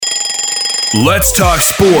Let's talk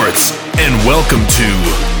sports, and welcome to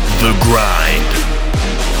The Grind.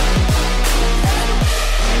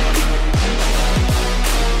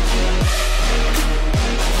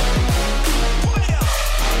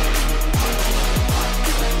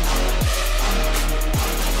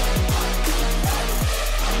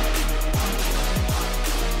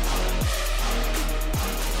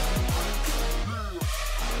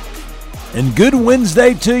 And good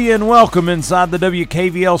Wednesday to you, and welcome inside the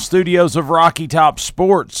WKVL studios of Rocky Top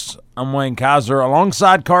Sports. I'm Wayne Kaiser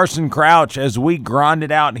alongside Carson Crouch as we grind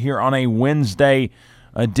it out here on a Wednesday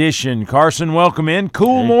edition. Carson, welcome in.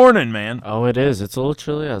 Cool morning, man. Oh, it is. It's a little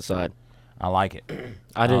chilly outside. I like it.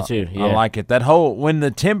 I do too, yeah. I like it. That whole, when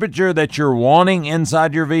the temperature that you're wanting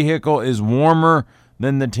inside your vehicle is warmer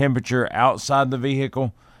than the temperature outside the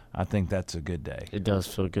vehicle, I think that's a good day. It does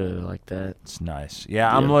feel good like that. It's nice.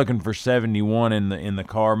 Yeah, I'm looking for 71 in the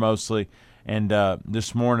car mostly. And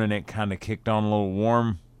this morning it kind of kicked on a little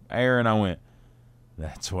warm air, and I went,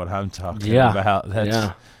 that's what I'm talking about.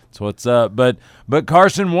 That's what's up. But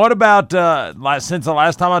Carson, what about since the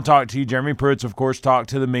last time I talked to you, Jeremy Pruitt's, of course, talked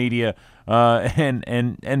to the media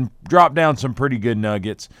and dropped down some pretty good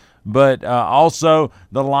nuggets. But also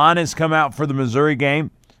the line has come out for the Missouri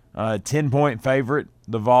game, 10-point favorite.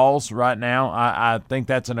 The Vols right now. I think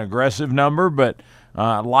that's an aggressive number, but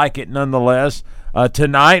I like it nonetheless.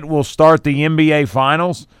 Tonight we'll start the NBA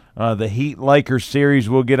Finals. The Heat-Lakers series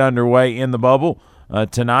will get underway in the bubble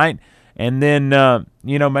tonight. And then,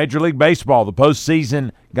 Major League Baseball, the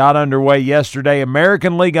postseason got underway yesterday.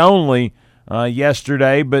 American League only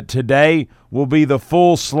yesterday, but today will be the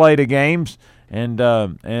full slate of games. And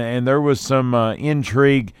there was some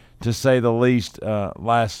intrigue, to say the least,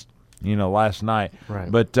 last night.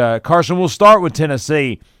 Right. But, Carson, we'll start with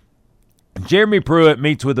Tennessee. Jeremy Pruitt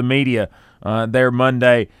meets with the media there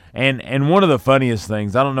Monday, and one of the funniest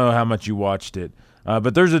things, I don't know how much you watched it,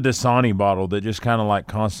 but there's a Dasani bottle that just kind of like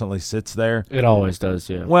constantly sits there. It always does,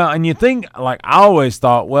 yeah. Well, and you think, like, I always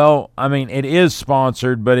thought, well, I mean, it is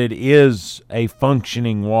sponsored, but it is a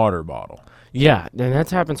functioning water bottle. Yeah, and that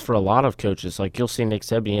happens for a lot of coaches. Like, you'll see Nick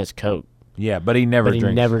Saban, he has Coke. Yeah, but he never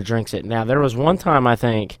drinks it. Now, there was one time, I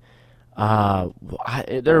think, I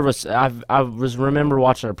remember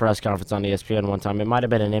watching a press conference on ESPN one time. It might have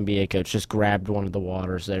been an NBA coach just grabbed one of the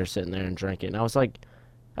waters there, sitting there and drank it. And I was like,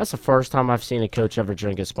 that's the first time I've seen a coach ever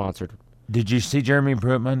drink a sponsored. Did you see Jeremy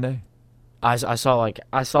Pruitt Monday? I saw like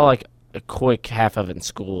a quick half of it in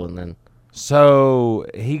school, and then. So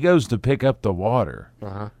he goes to pick up the water,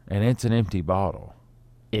 and it's an empty bottle.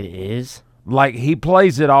 It is? Like, he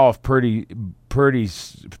plays it off pretty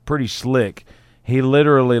slick. He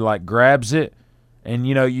literally, like, grabs it, and,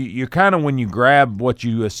 you kind of, when you grab what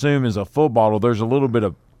you assume is a full bottle, there's a little bit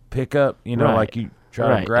of pickup, right. Like you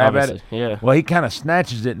try to grab obviously. at it. Yeah. Well, he kind of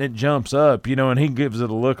snatches it, and it jumps up, and he gives it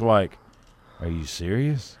a look like, are you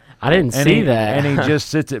serious? I didn't see that. And he just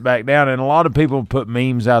sits it back down, and a lot of people put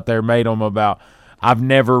memes out there, made them about, I've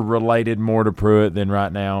never related more to Pruitt than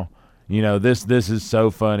right now. This is so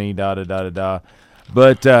funny, da-da-da-da-da.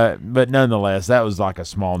 But nonetheless, that was like a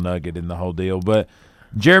small nugget in the whole deal. But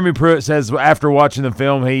Jeremy Pruitt says after watching the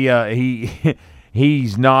film,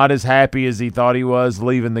 he's not as happy as he thought he was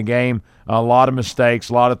leaving the game. A lot of mistakes,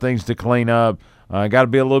 a lot of things to clean up. Got to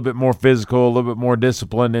be a little bit more physical, a little bit more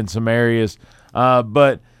disciplined in some areas.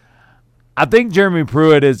 But I think Jeremy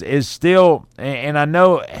Pruitt is still, and I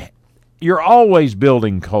know you're always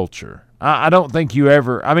building culture. I don't think you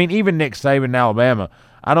ever, I mean, even Nick Saban in Alabama,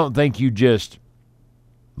 I don't think you just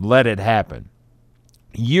let it happen.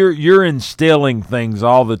 You're instilling things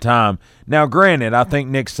all the time. Now, granted, I think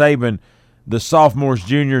Nick Saban, the sophomores,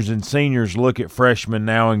 juniors, and seniors look at freshmen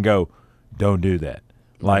now and go, don't do that.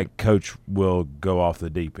 Like, coach will go off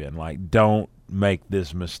the deep end. Like, don't make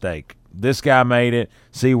this mistake. This guy made it.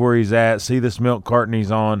 See where he's at. See this milk carton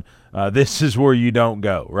he's on. This is where you don't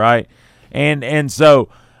go, right? And so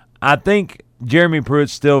I think Jeremy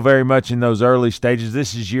Pruitt's still very much in those early stages.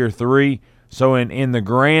 This is year 3. So in the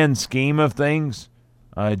grand scheme of things,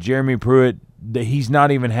 Jeremy Pruitt, he's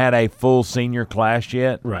not even had a full senior class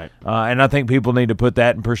yet. Right. And I think people need to put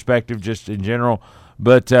that in perspective just in general.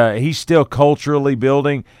 But he's still culturally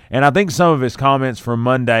building. And I think some of his comments from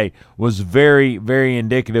Monday was very, very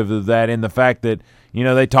indicative of that, in the fact that,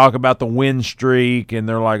 they talk about the win streak, and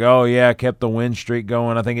they're like, oh, yeah, I kept the win streak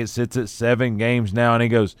going. I think it sits at 7 games now. And he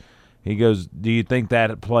goes, do you think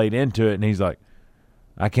that played into it? And he's like,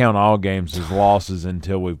 I count all games as losses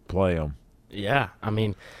until we play them. Yeah, I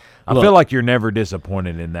mean, I feel like you're never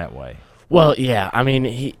disappointed in that way. Well, yeah, I mean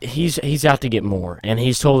he's out to get more, and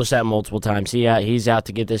he's told us that multiple times. He's out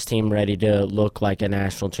to get this team ready to look like a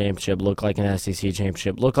national championship, look like an SEC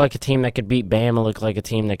championship, look like a team that could beat Bama, look like a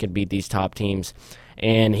team that could beat these top teams,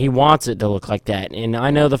 and he wants it to look like that. And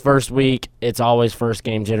I know the first week it's always first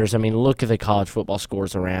game jitters. I mean, look at the college football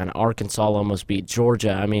scores around. Arkansas almost beat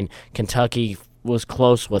Georgia. I mean, Kentucky was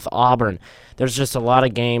close with Auburn. There's just a lot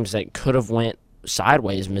of games that could have went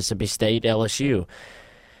sideways. Mississippi State, LSU.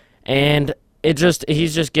 And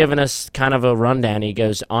he's just given us kind of a rundown. He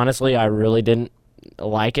goes, honestly, I really didn't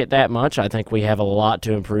like it that much. I think we have a lot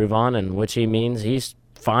to improve on, and which he means he's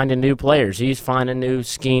finding new players. He's finding new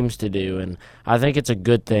schemes to do, and I think it's a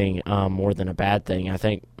good thing more than a bad thing. I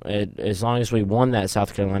think as long as we won that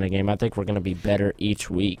South Carolina game, I think we're going to be better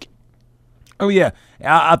each week. Oh yeah,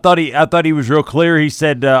 I thought he was real clear. He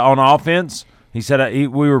said on offense, he said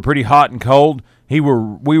we were pretty hot and cold. We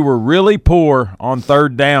were really poor on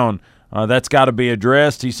third down. That's got to be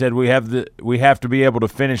addressed. He said we have to be able to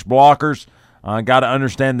finish blockers. Got to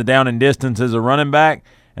understand the down and distance as a running back.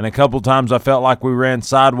 And a couple times I felt like we ran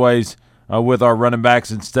sideways with our running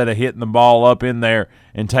backs instead of hitting the ball up in there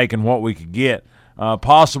and taking what we could get.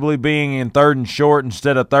 Possibly being in third and short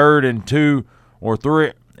instead of third and 2 or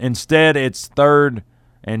 3. Instead, it's third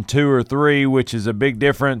and 2 or 3, which is a big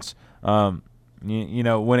difference. You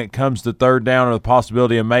know, when it comes to third down or the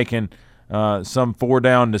possibility of making some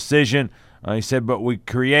 4-down decision. He said, but we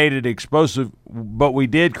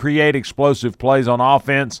did create explosive plays on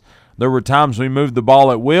offense. There were times we moved the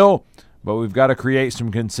ball at will, but we've got to create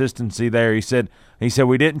some consistency there. He said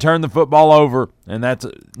we didn't turn the football over, and that's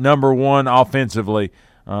number one offensively,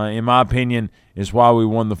 in my opinion, is why we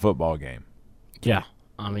won the football game. Yeah,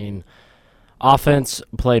 I mean, offense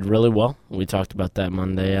played really well. We talked about that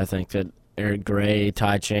Monday. I think that Eric Gray,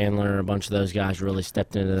 Ty Chandler, a bunch of those guys really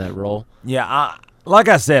stepped into that role. Yeah, like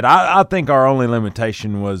I said, I think our only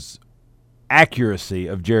limitation was accuracy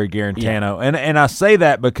of Jerry Garantano. Yeah. And I say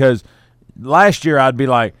that because last year I'd be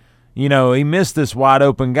like, you know, he missed this wide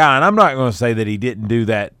open guy. And I'm not going to say that he didn't do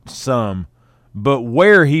that some, but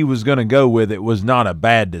where he was going to go with it was not a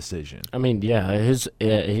bad decision. I mean, yeah,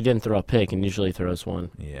 he didn't throw a pick, and usually throws one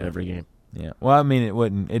every game. Yeah. Well, I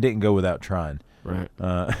mean, it didn't go without trying. Right.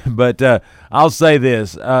 But I'll say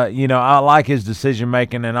this, you know, I like his decision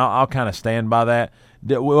making, and I'll kind of stand by that.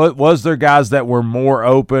 Was there guys that were more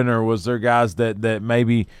open, or was there guys that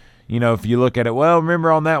maybe, you know, if you look at it, well,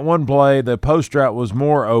 remember on that one play, the post route was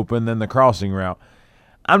more open than the crossing route.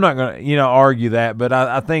 I'm not going to, you know, argue that, but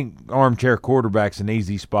I think armchair quarterback's an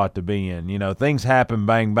easy spot to be in. You know, things happen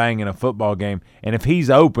bang, bang in a football game, and if he's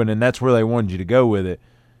open and that's where they wanted you to go with it,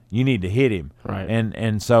 you need to hit him. Right.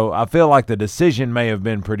 And so I feel like the decision may have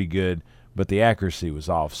been pretty good, but the accuracy was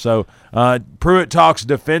off. So Pruitt talks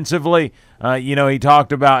defensively. You know,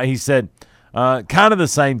 he said kind of the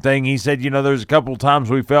same thing. He said, you know, there's a couple of times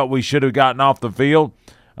we felt we should have gotten off the field.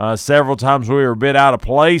 Several times we were a bit out of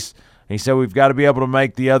place. He said we've got to be able to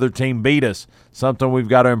make the other team beat us, something we've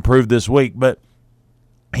got to improve this week. But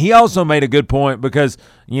he also made a good point because,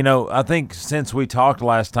 you know, I think since we talked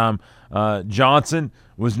last time, Johnson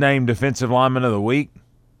was named Defensive Lineman of the Week.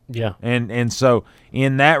 Yeah. And so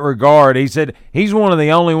in that regard, he said he's one of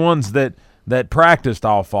the only ones that practiced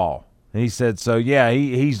all fall. He said, so, yeah,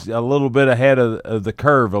 he's a little bit ahead of the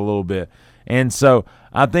curve a little bit. And so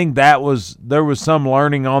I think there was some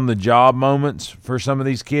learning on the job moments for some of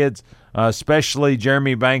these kids, especially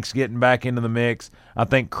Jeremy Banks getting back into the mix. I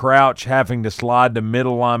think Crouch having to slide to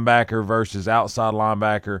middle linebacker versus outside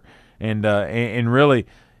linebacker. And really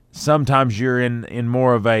sometimes you're in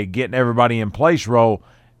more of a getting everybody in place role,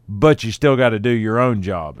 but you still got to do your own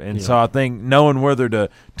job. And so I think knowing whether to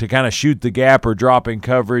kind of shoot the gap or drop in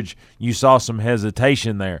coverage, you saw some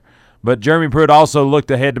hesitation there. But Jeremy Pruitt also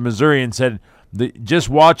looked ahead to Missouri and said, just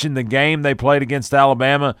watching the game they played against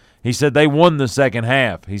Alabama, he said they won the second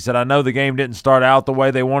half. He said, I know the game didn't start out the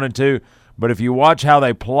way they wanted to, but if you watch how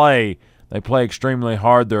they play extremely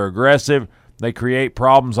hard. They're aggressive. They create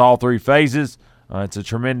problems all three phases. It's a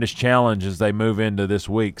tremendous challenge as they move into this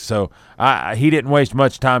week. So he didn't waste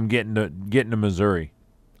much time getting to Missouri.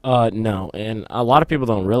 No, and a lot of people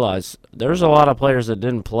don't realize there's a lot of players that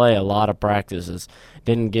didn't play a lot of practices,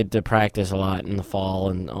 didn't get to practice a lot in the fall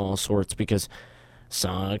and all sorts because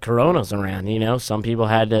Corona's around, you know. Some people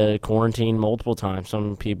had to quarantine multiple times.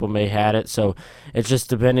 Some people may had it. So it's just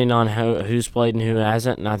depending on who's played and who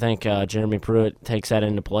hasn't. And I think Jeremy Pruitt takes that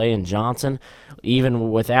into play. And Johnson, even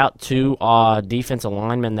without two defensive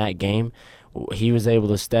linemen that game, he was able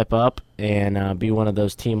to step up and be one of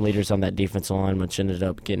those team leaders on that defensive line, which ended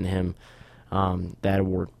up getting him that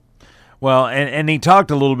award. Well, and he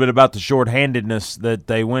talked a little bit about the shorthandedness that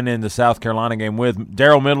they went in the South Carolina game with.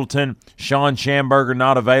 Daryl Middleton, Sean Schamberger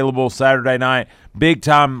not available Saturday night. Big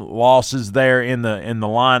time losses there in the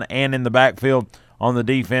line and in the backfield on the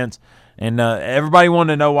defense. And everybody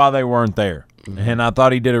wanted to know why they weren't there. Mm-hmm. And I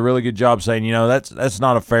thought he did a really good job saying, that's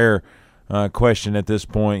not a fair question at this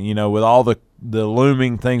point. With all the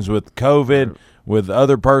looming things with COVID, with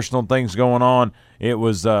other personal things going on, it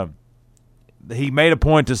was he made a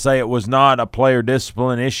point to say it was not a player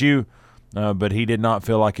discipline issue, but he did not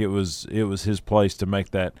feel like it was his place to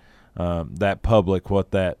make that public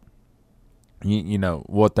what that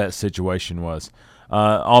what that situation was.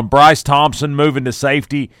 On Bryce Thompson moving to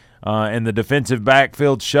safety and the defensive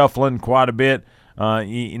backfield shuffling quite a bit.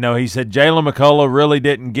 He said Jalen McCullough really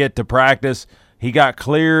didn't get to practice. He got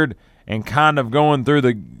cleared and kind of going through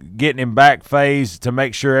the getting him back phase to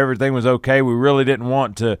make sure everything was okay. We really didn't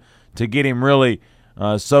want to get him really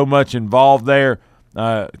so much involved there.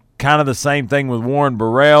 Kind of the same thing with Warren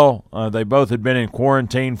Burrell. They both had been in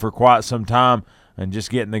quarantine for quite some time and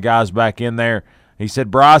just getting the guys back in there. He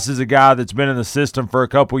said Bryce is a guy that's been in the system for a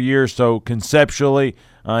couple years, so conceptually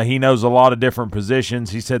he knows a lot of different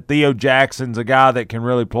positions. He said Theo Jackson's a guy that can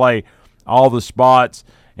really play all the spots,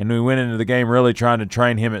 and we went into the game really trying to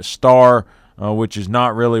train him at star, which is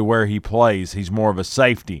not really where he plays. He's more of a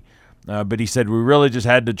safety. But he said we really just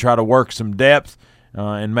had to try to work some depth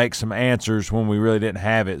and make some answers when we really didn't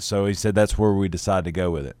have it. So he said that's where we decided to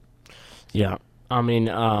go with it. Yeah. I mean,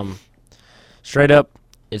 straight up,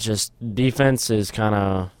 it's just defense is kind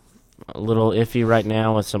of a little iffy right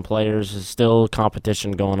now with some players. There's still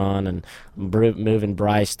competition going on and moving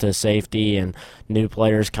Bryce to safety and new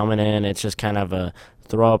players coming in. It's just kind of a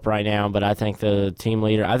throw up right now, but I think the team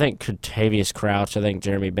leader, I think Kentavious Crouch, I think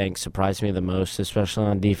Jeremy Banks surprised me the most, especially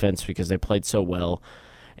on defense because they played so well.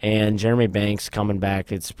 And Jeremy Banks coming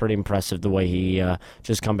back, it's pretty impressive the way he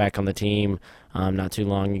just come back on the team not too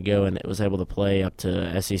long ago and was able to play up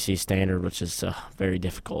to SEC standard, which is very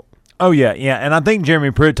difficult. Oh, yeah, and I think Jeremy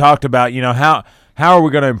Pruitt talked about, how are we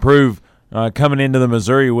going to improve coming into the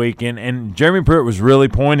Missouri week, and Jeremy Pruitt was really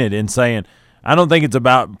pointed in saying, I don't think it's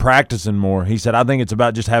about practicing more. He said, I think it's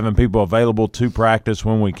about just having people available to practice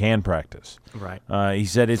when we can practice. Right. He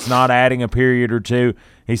said it's not adding a period or two.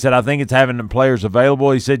 He said, I think it's having the players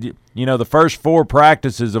available. He said, the first 4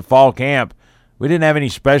 practices of fall camp, we didn't have any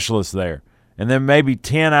specialists there. And then maybe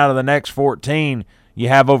 10 out of the next 14, you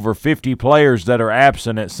have over 50 players that are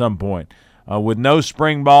absent at some point. With no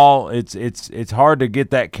spring ball, it's hard to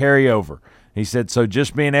get that carryover. He said, so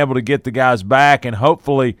just being able to get the guys back and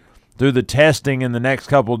hopefully through the testing in the next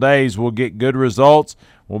couple of days, we'll get good results.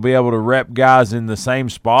 We'll be able to rep guys in the same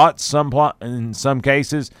spots in some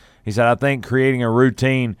cases. He said, I think creating a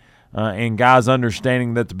routine and guys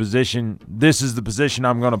understanding that this is the position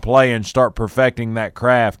I'm going to play and start perfecting that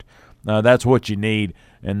craft, that's what you need,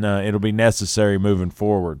 and it'll be necessary moving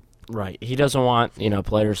forward. Right. He doesn't want,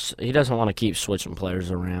 players – he doesn't want to keep switching players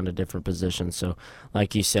around to different positions. So,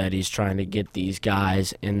 like you said, he's trying to get these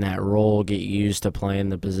guys in that role, get used to playing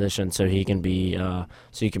the position so he can be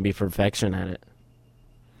perfection at it.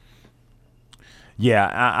 Yeah,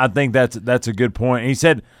 I think that's a good point. He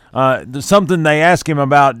said something they asked him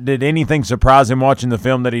about, did anything surprise him watching the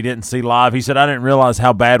film that he didn't see live? He said, I didn't realize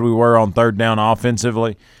how bad we were on third down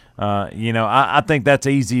offensively. I think that's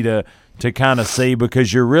easy to kind of see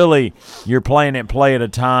because you're playing it play at a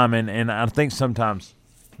time, and I think sometimes,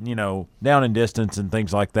 down in distance and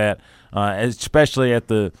things like that, especially at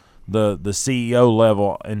the CEO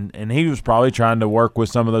level, and he was probably trying to work with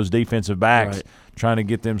some of those defensive backs, right, trying to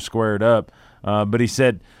get them squared up. But he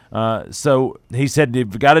said,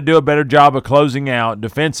 you've got to do a better job of closing out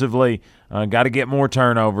defensively. Got to get more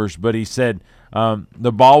turnovers. But he said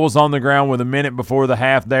the ball was on the ground with a minute before the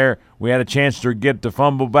half there. We had a chance to get the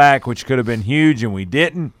fumble back, which could have been huge, and we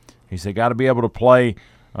didn't. He said, got to be able to play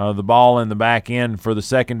the ball in the back end for the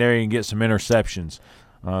secondary and get some interceptions.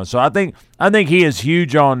 So I think he is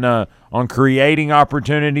huge on creating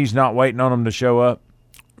opportunities, not waiting on them to show up.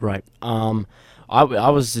 Right. I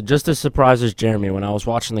was just as surprised as Jeremy when I was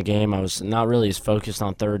watching the game. I was not really as focused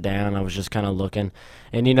on third down. I was just kind of looking.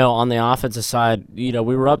 And, on the offensive side, we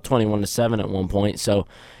were up 21-7 at one point. So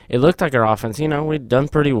it looked like our offense, we'd done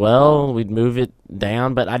pretty well. We'd move it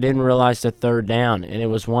down, but I didn't realize the third down. And it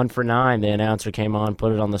was 1 for 9. The announcer came on,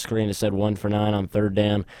 put it on the screen. It said 1 for 9 on third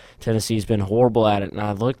down. Tennessee's been horrible at it. And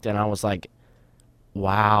I looked and I was like,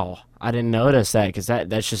 wow, I didn't notice that because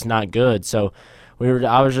that's just not good. So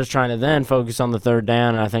I was just trying to then focus on the third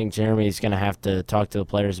down, and I think Jeremy's going to have to talk to the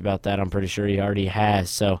players about that. I'm pretty sure he already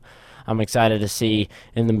has. So I'm excited to see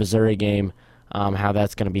in the Missouri game how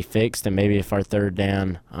that's going to be fixed, and maybe if our third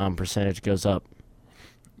down percentage goes up.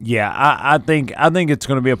 Yeah, I think it's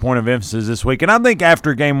going to be a point of emphasis this week. And I think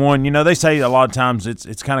after game one, they say a lot of times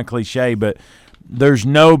it's kind of cliche, but there's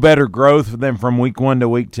no better growth than from week 1 to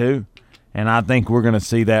week 2. And I think we're going to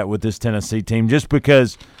see that with this Tennessee team just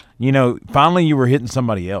because, finally you were hitting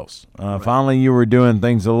somebody else. Finally you were doing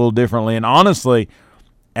things a little differently. And honestly,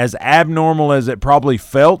 as abnormal as it probably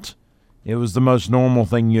felt, it was the most normal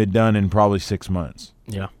thing you had done in probably 6 months.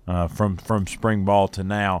 Yeah. From spring ball to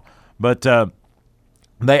now. But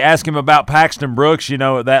they asked him about Paxton Brooks,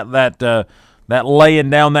 that laying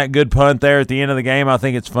down that good punt there at the end of the game. I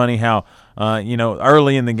think it's funny how,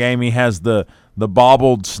 early in the game he has the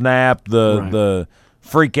bobbled snap, the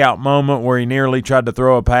freak out moment where he nearly tried to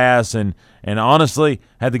throw a pass. And honestly,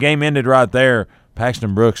 had the game ended right there,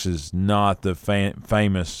 Paxton Brooks is not the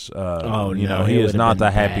famous, he is not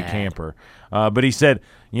the happy camper. But he said,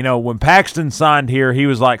 when Paxton signed here, he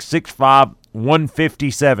was like 6'5",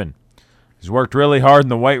 157. He's worked really hard in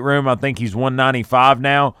the weight room. I think he's 195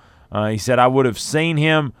 now. He said, I would have seen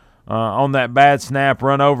him on that bad snap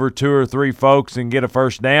run over 2 or 3 folks and get a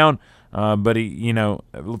first down. But he,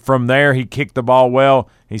 from there he kicked the ball well.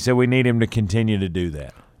 He said we need him to continue to do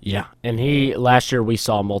that. Yeah, and last year we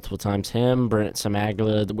saw multiple times him, Brent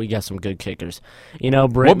Samaglia. We got some good kickers.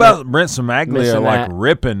 What about Brent Samaglia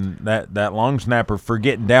ripping that long snapper for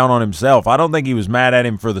getting down on himself? I don't think he was mad at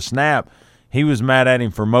him for the snap. He was mad at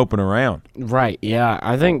him for moping around. Right, yeah.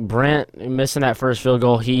 I think Brent missing that first field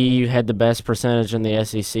goal, he had the best percentage in the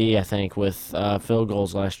SEC, I think, with field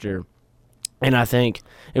goals last year. And I think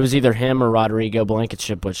it was either him or Rodrigo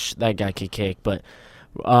Blankenship, which that guy could kick. But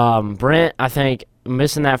Brent, I think,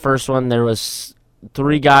 missing that first one, there was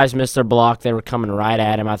 3 guys missed their block. They were coming right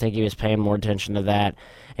at him. I think he was paying more attention to that.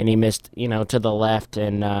 And he missed, to the left.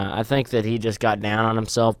 And I think that he just got down on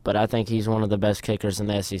himself. But I think he's one of the best kickers in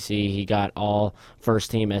the SEC. He got all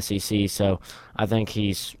first-team SEC. So I think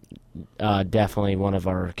he's definitely one of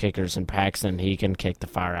our kickers. And Paxton, he can kick the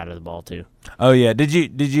fire out of the ball too. Oh yeah, did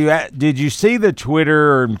you see the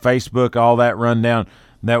Twitter and Facebook, all that rundown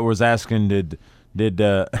that was asking did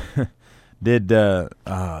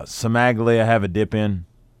Samaglia have a dip in?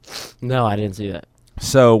 No, I didn't see that.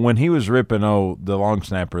 So when he was ripping the long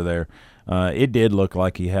snapper there, it did look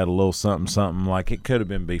like he had a little something like it could have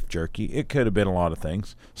been beef jerky. It could have been a lot of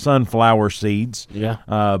things. Sunflower seeds. Yeah.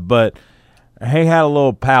 But he had a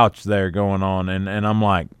little pouch there going on, and I'm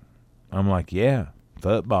like, yeah,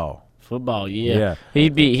 football. Football, yeah.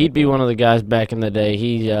 He'd be one of the guys back in the day.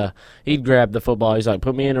 He'd grab the football. He's like,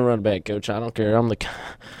 put me in a run back, coach. I don't care. I'm the.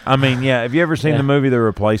 I mean, yeah. Have you ever seen the movie The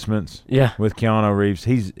Replacements? Yeah. With Keanu Reeves,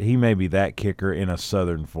 he may be that kicker in a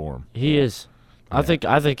Southern form. He is. Yeah.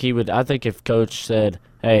 I think he would. I think if coach said,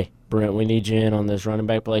 "Hey, Brent, we need you in on this running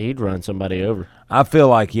back play," he'd run somebody over. I feel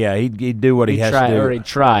like he'd do what he has to do. Or he'd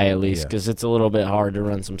try at least, because it's a little bit hard to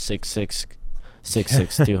run some 6'6",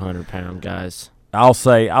 200-pound guys. I'll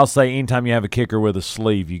say anytime you have a kicker with a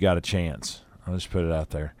sleeve, you got a chance. I'll just put it out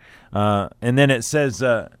there. And then it says,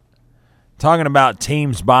 talking about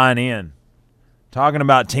teams buying in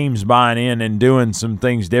and doing some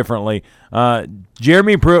things differently.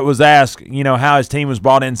 Jeremy Pruitt was asked, how his team was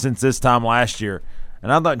bought in since this time last year.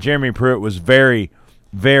 And I thought Jeremy Pruitt was very,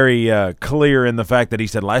 very clear in the fact that he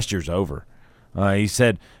said last year's over. He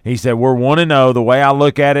said we're 1-0. The way I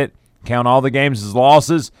look at it, count all the games as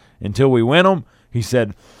losses until we win them. He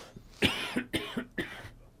said,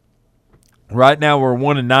 right now we're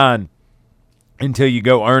 1-9 until you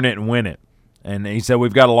go earn it and win it. And he said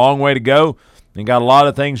we've got a long way to go and got a lot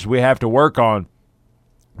of things we have to work on,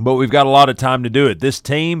 but we've got a lot of time to do it. This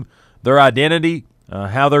team, their identity,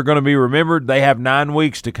 how they're going to be remembered, they have 9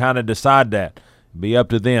 weeks to kind of decide that. Be up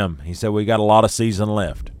to them. He said we got a lot of season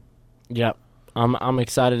left. Yep. I'm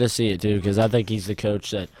excited to see it too, because I think he's the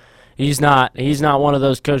coach that he's not one of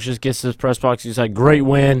those coaches gets to his press box. He's like, great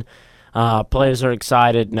win. Players are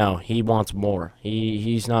excited. No, he wants more.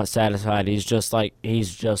 He's not satisfied. He's just like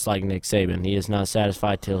Nick Saban. He is not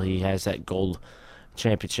satisfied till he has that gold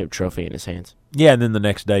championship trophy in his hands. Yeah, and then the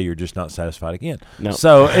next day you're just not satisfied again. No.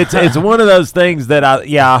 So it's one of those things that I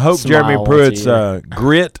hope Smile Jeremy Pruitt's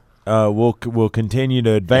grit will continue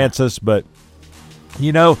to advance us, but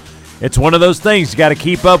it's one of those things you got to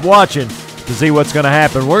keep up watching to see what's going to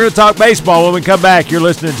happen. We're going to talk baseball when we come back. You're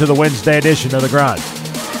listening to the Wednesday edition of The Grind.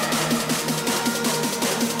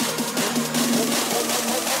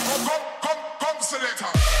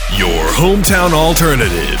 Your hometown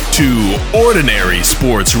alternative to Ordinary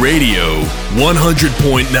Sports Radio,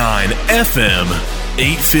 100.9 FM,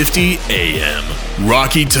 850 AM.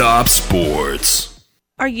 Rocky Top Sports.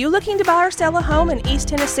 Are you looking to buy or sell a home in East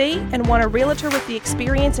Tennessee and want a realtor with the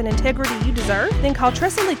experience and integrity you deserve? Then call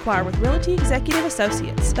Tressa Lequire with Realty Executive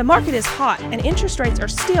Associates. The market is hot and interest rates are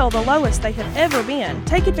still the lowest they have ever been.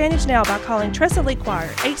 Take advantage now by calling Tressa Lequire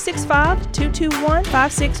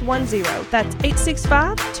 865-221-5610. That's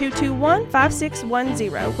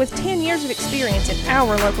 865-221-5610. With 10 years of experience in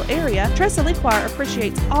our local area, Tressa Lequire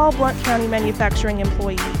appreciates all Blount County manufacturing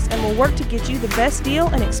employees and will work to get you the best deal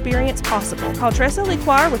and experience possible. Call Tressa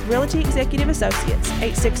Lequire with Realty Executive Associates,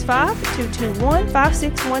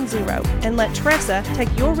 865-221-5610, and let Tressa take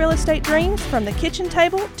your real estate dreams from the kitchen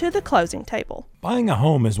table to the closing table. Buying a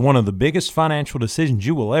home is one of the biggest financial decisions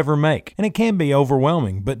you will ever make, and it can be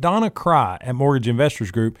overwhelming, but Donna Cry at Mortgage Investors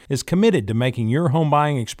Group is committed to making your home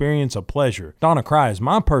buying experience a pleasure. Donna Cry is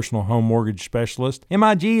my personal home mortgage specialist.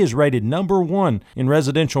 MIG is rated #1 in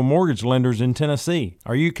residential mortgage lenders in Tennessee.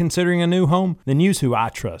 Are you considering a new home? Then use who I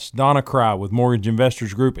trust, Donna Cry with Mortgage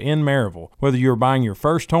Investors Group in Maryville. Whether you're buying your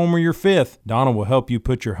first home or your fifth, Donna will help you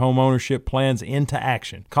put your home ownership plans into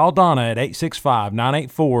action. Call Donna at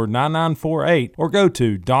 865-984-9948 or go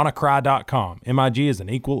to donnacry.com. MIG is an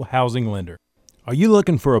equal housing lender. Are you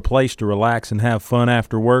looking for a place to relax and have fun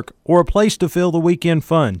after work, or a place to fill the weekend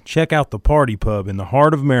fun? Check out the Party Pub in the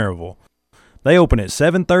heart of Maryville. They open at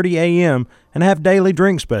 7:30 a.m. and have daily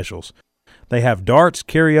drink specials. They have darts,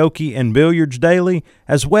 karaoke, and billiards daily,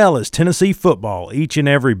 as well as Tennessee football each and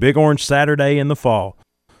every Big Orange Saturday in the fall.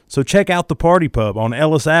 So check out the Party Pub on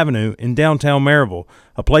Ellis Avenue in downtown Maryville,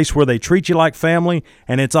 a place where they treat you like family,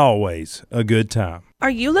 and it's always a good time. Are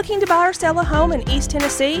you looking to buy or sell a home in East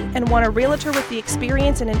Tennessee and want a realtor with the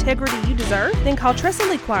experience and integrity you deserve? Then call Tressa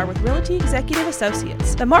Lequire with Realty Executive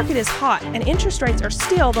Associates. The market is hot and interest rates are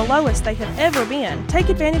still the lowest they have ever been. Take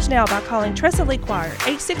advantage now by calling Tressa Lequire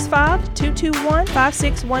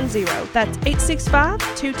 865-221-5610. That's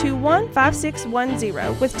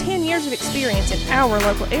 865-221-5610. With 10 years of experience in our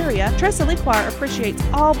local area, Tressa Lequire appreciates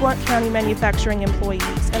all Blount County manufacturing employees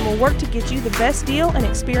and will work to get you the best deal and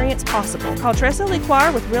experience possible. Call Tressa Lequire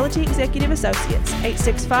with Realty Executive Associates,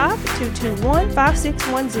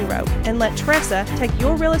 865-221-5610, and let Tressa take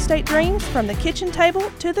your real estate dreams from the kitchen table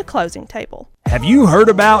to the closing table. Have you heard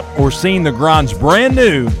about or seen The Grind's brand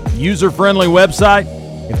new user-friendly website?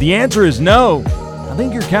 If the answer is no, I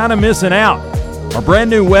think you're kind of missing out. Our brand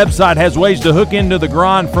new website has ways to hook into The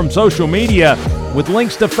Grind from social media with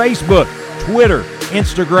links to Facebook, Twitter,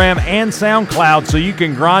 Instagram, and SoundCloud so you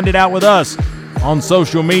can grind it out with us on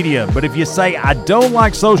social media. But if you say, I don't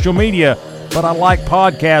like social media, but I like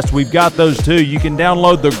podcasts, we've got those too. You can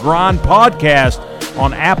download the Grind podcast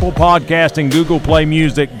on Apple Podcast and Google Play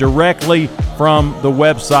Music directly from the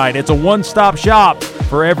website. It's a one-stop shop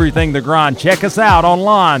for everything The Grind. Check us out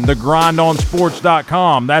online,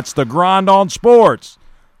 thegrindonsports.com. That's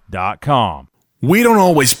thegrindonsports.com. We don't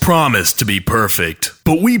always promise to be perfect,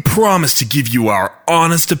 but we promise to give you our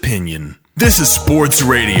honest opinion. This is sports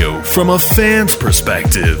radio from a fan's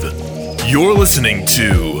perspective. You're listening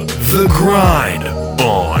to The Grind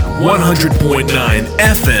on 100.9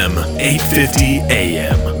 FM, 850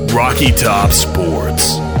 AM, Rocky Top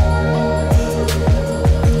Sports.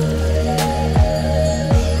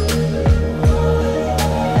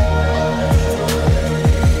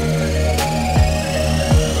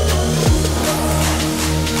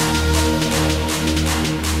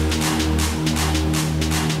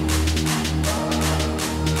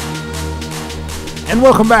 And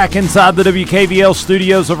welcome back inside the WKVL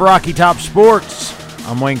studios of Rocky Top Sports.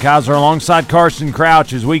 I'm Wayne Kaiser alongside Carson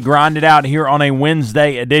Crouch as we grind it out here on a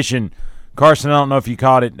Wednesday edition. Carson, I don't know if you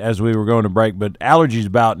caught it as we were going to break, but allergies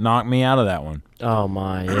about knocked me out of that one. Oh,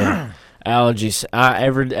 my, yeah. Allergies.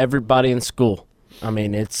 Everybody in school. I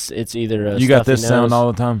mean, it's either a You got this nose. sound all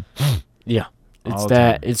the time? Yeah. It's All the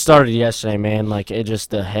that. time. It started yesterday, man. Like, it just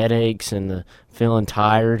the headaches and the feeling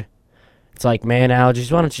tired. It's like, man, allergies,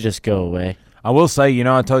 why don't you just go away? I will say,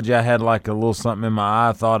 I told you I had like a little something in my eye.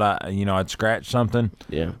 I thought I'd scratched something.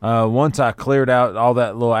 Yeah. Once I cleared out all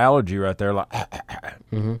that little allergy right there, like,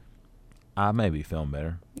 Mm-hmm. I may be feeling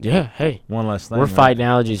better. Yeah, hey. One less thing. We're right? fighting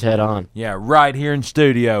allergies head on. Yeah, right here in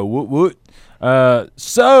studio. Woot, woot.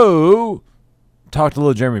 So, talked to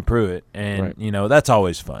little Jeremy Pruitt, and, Right. That's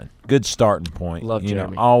always fun. Good starting point. Love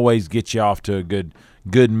Jeremy. Always get you off to a good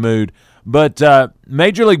mood. But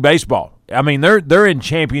Major League Baseball, I mean, they're in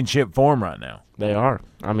championship form right now. They are.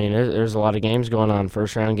 I mean, there's a lot of games going on.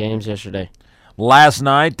 First-round games yesterday. Last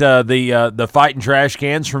night, the Fighting Trash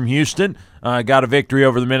Cans from Houston got a victory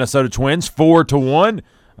over the Minnesota Twins, 4-1.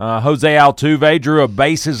 Jose Altuve drew a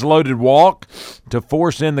bases-loaded walk to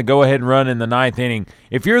force in the go-ahead run in the ninth inning.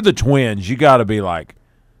 If you're the Twins, you got to be like,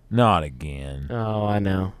 not again. Oh, I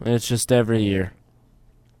know. It's just every year.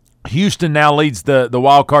 Houston now leads the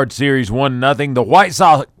wild card series 1-0. The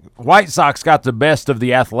White Sox got the best of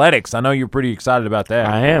the Athletics. I know you're pretty excited about that.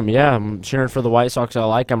 I am, yeah. I'm cheering for the White Sox. I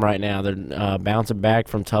like them right now. They're bouncing back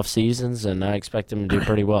from tough seasons, and I expect them to do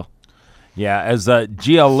pretty well. Yeah, as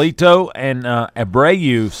Giolito and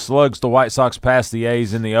Abreu slugs the White Sox past the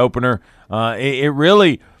A's in the opener, it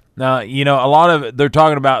really, a lot of they're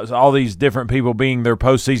talking about all these different people being their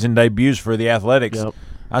postseason debuts for the Athletics. Yep.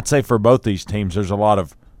 I'd say for both these teams, there's a lot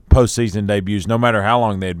of postseason debuts, no matter how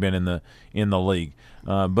long they had been in the league.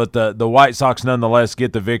 But the White Sox nonetheless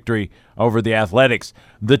get the victory over the Athletics.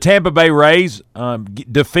 The Tampa Bay Rays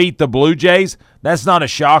defeat the Blue Jays. That's not a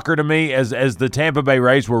shocker to me, as the Tampa Bay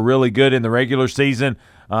Rays were really good in the regular season.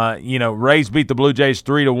 Rays beat the Blue Jays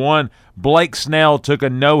 3-1. Blake Snell took a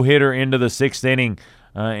no-hitter into the sixth inning,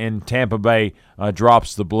 and Tampa Bay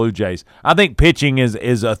drops the Blue Jays. I think pitching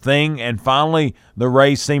is a thing, and finally the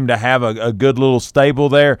Rays seem to have a good little stable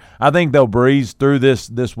there. I think they'll breeze through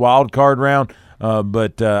this wild card round.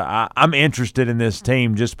 But I'm interested in this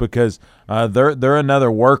team just because they're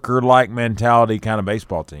another worker-like mentality kind of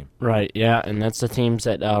baseball team. Right, yeah, and that's the teams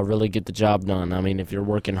that really get the job done. I mean, if you're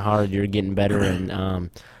working hard, you're getting better, and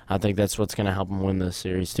I think that's what's going to help them win this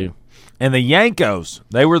series too. And the Yankos,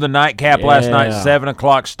 they were the nightcap last night,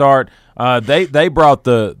 7:00 start. They brought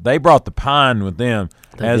the pine with them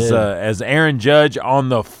as Aaron Judge on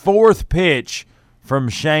the fourth pitch from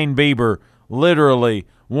Shane Bieber, literally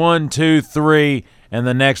 1, 2, 3, and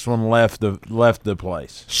the next one left the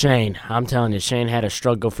place. Shane, I'm telling you, Shane had a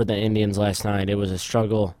struggle for the Indians last night. It was a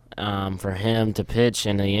struggle for him to pitch,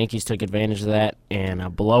 and the Yankees took advantage of that in a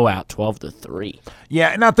blowout, 12-3. Yeah,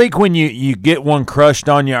 and I think when you get one crushed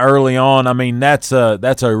on you early on, I mean that's a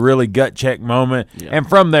really gut check moment. Yeah. And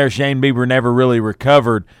from there, Shane Bieber never really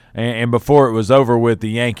recovered. And before it was over with, the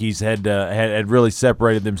Yankees had really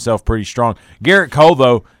separated themselves pretty strong. Garrett Cole,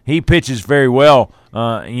 though, he pitches very well.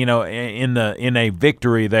 In a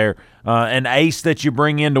victory there, an ace that you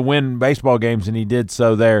bring in to win baseball games, and he did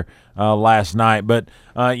so there last night. But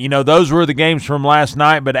those were the games from last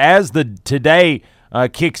night. But as today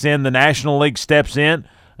kicks in, the National League steps in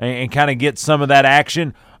and kind of gets some of that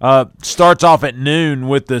action. Starts off at noon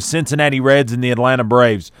with the Cincinnati Reds and the Atlanta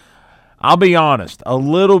Braves. I'll be honest, a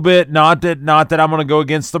little bit. Not that I'm going to go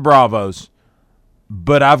against the Bravos,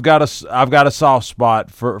 but I've got a soft spot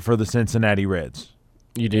for the Cincinnati Reds.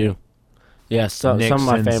 You do, yes. So, some of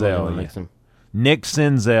my family likes them. Nick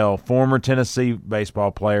Senzel, former Tennessee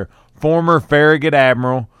baseball player, former Farragut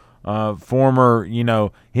Admiral, former.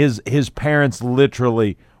 His parents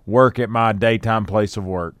literally work at my daytime place of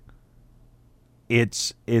work.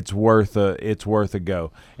 It's worth a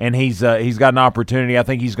go, and he's got an opportunity. I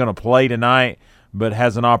think he's going to play tonight, but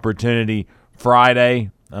has an opportunity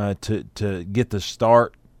Friday to get the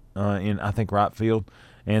start in I think right field,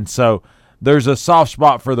 and so there's a soft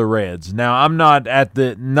spot for the Reds. Now I'm not at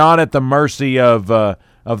the mercy of the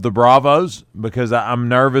Bravos because I'm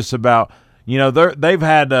nervous about they've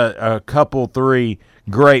had a couple 3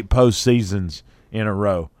 great postseasons in a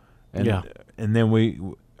row, and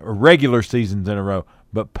then regular seasons in a row,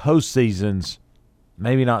 but postseasons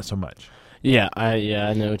maybe not so much. Yeah,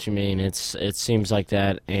 I know what you mean. It seems like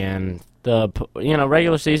that, and the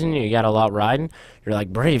regular season you got a lot riding. You're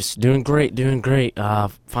like Braves doing great.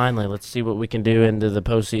 Finally, let's see what we can do into the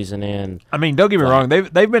postseason. And I mean, don't get me wrong,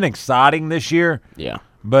 they've been exciting this year. Yeah,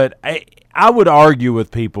 but I would argue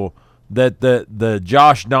with people that the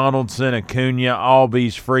Josh Donaldson, Acuna,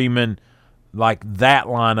 Albies, Freeman, like that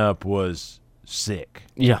lineup was sick.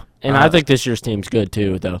 Yeah, and I think this year's team's good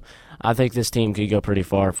too, though. I think this team could go pretty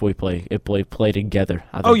far if we play together.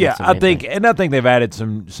 I think they've added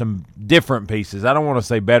some different pieces. I don't want to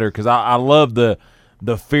say better because I love the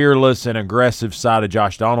fearless and aggressive side of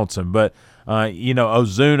Josh Donaldson, but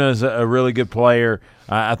Ozuna's a really good player.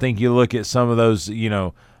 I think you look at some of those,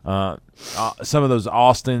 Austin.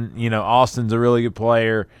 Austin's a really good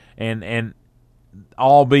player, and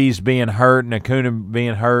Albies being hurt and Acuna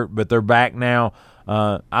being hurt, but they're back now.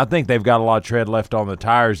 I think they've got a lot of tread left on the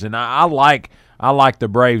tires, and I like the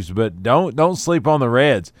Braves, but don't sleep on the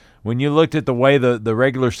Reds. When you looked at the way the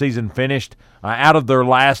regular season finished, out of their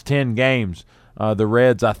last 10 games, the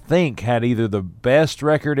Reds I think had either the best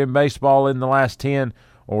record in baseball in the last 10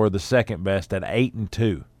 or the second best at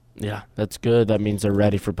 8-2. Yeah, that's good. That means they're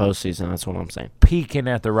ready for postseason. That's what I'm saying. Peaking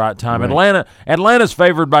at the right time. Right. Atlanta's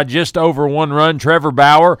favored by just over 1 run. Trevor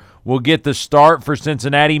Bauer will get the start for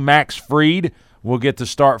Cincinnati. Max Fried will get the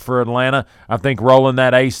start for Atlanta. I think rolling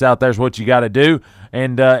that ace out there is what you got to do.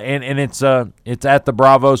 And it's at the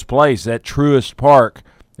Bravos place at Truist Park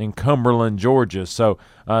in Cumberland, Georgia. So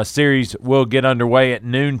series will get underway at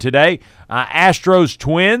noon today. Astros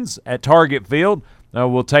Twins at Target Field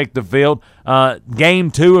will take the field.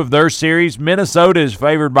 Game 2 of their series. Minnesota is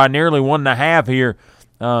favored by nearly 1.5 here.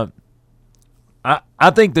 I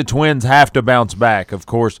think the Twins have to bounce back. Of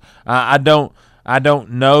course, I don't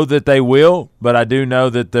know that they will, but I do know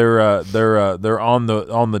that they're on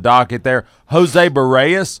the docket there. Jose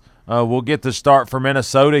Barrios will get the start for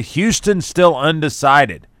Minnesota. Houston's still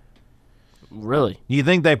undecided. Really? You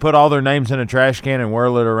think they put all their names in a trash can and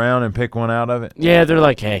whirl it around and pick one out of it? Yeah, they're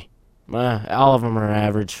like, hey, all of them are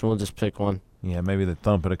average. We'll just pick one. Yeah, maybe they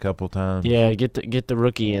thump it a couple times. Yeah, get the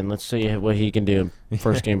rookie in. Let's see what he can do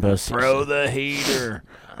first game postseason. Throw the heater.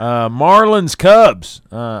 Marlins Cubs,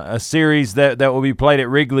 a series that will be played at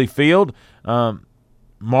Wrigley Field. Marlins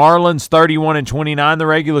 31-29 the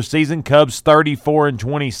regular season. Cubs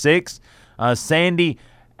 34-26. Sandy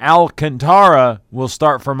Alcantara will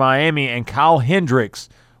start for Miami, and Kyle Hendricks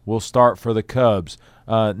will start for the Cubs.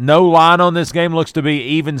 No line on this game. Looks to be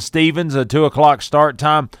even Stevens, a 2:00 start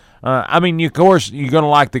time. Of course, you're going to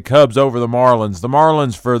like the Cubs over the Marlins. The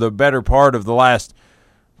Marlins, for the better part of the last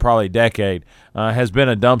probably decade, has been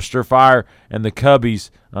a dumpster fire, and the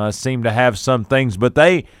Cubbies seem to have some things. But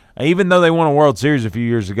even though they won a World Series a few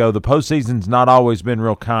years ago, the postseason's not always been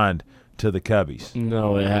real kind to the Cubbies.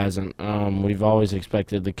 No, it hasn't. We've always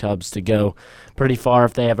expected the Cubs to go pretty far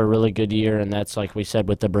if they have a really good year, and that's like we said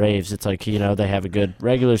with the Braves. It's like, they have a good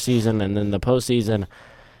regular season, and then the postseason,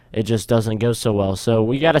 it just doesn't go so well. So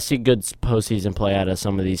we got to see good postseason play out of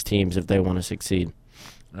some of these teams if they want to succeed.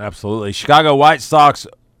 Absolutely. Chicago White Sox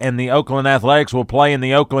and the Oakland Athletics will play in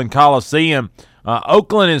the Oakland Coliseum.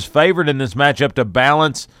 Oakland is favored in this matchup to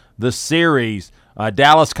balance the series.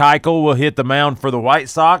 Dallas Keuchel will hit the mound for the White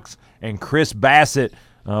Sox, and Chris Bassett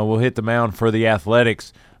will hit the mound for the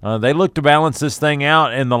Athletics. They look to balance this thing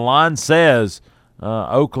out, and the line says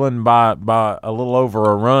Oakland by a little over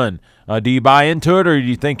a run. Do you buy into it, or do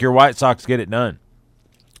you think your White Sox get it done?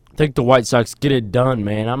 I think the White Sox get it done,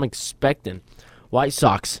 man. I'm expecting White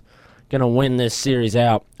Sox going to win this series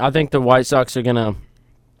out. I think the White Sox are going to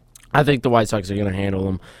handle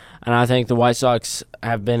them. And I think the White Sox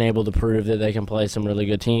have been able to prove that they can play some really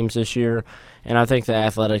good teams this year. And I think the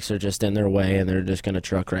Athletics are just in their way, and they're just going to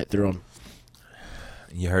truck right through them.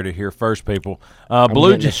 You heard it here first, people.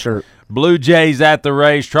 Blue Jays at the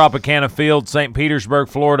Rays, Tropicana Field, St. Petersburg,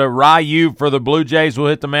 Florida. Ryu for the Blue Jays will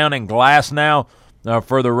hit the mound, and Glasnow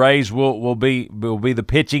for the Rays will be the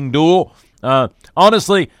pitching duel.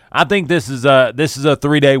 Honestly, I think this is a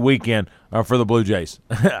 3-day weekend for the Blue Jays.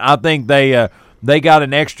 I think they got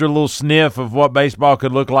an extra little sniff of what baseball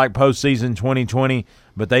could look like postseason 2020,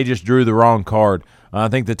 but they just drew the wrong card. I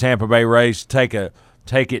think the Tampa Bay Rays take it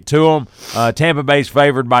to them. Tampa Bay's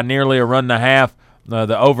favored by nearly a run and a half.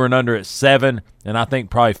 The over and under at 7, and I think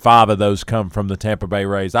probably 5 of those come from the Tampa Bay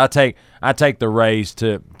Rays. I take the Rays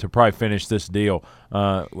to probably finish this deal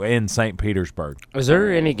in St. Petersburg. Is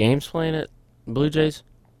there any games playing at Blue Jays?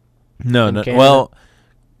 No. Well,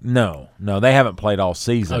 no, they haven't played all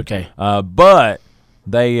season. Okay, but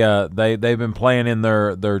they've been playing in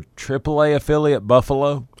their AAA affiliate,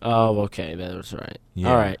 Buffalo. Oh, okay, that's right. Yeah.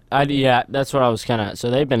 All right, that's what I was kind of. So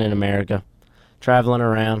they've been in America, traveling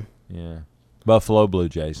around. Yeah. Buffalo Blue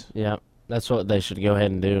Jays. Yeah, that's what they should go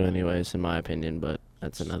ahead and do anyways, in my opinion, but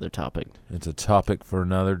that's another topic. It's a topic for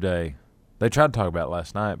another day. They tried to talk about it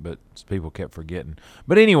last night, but people kept forgetting.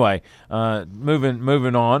 But anyway,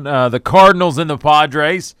 moving on. The Cardinals and the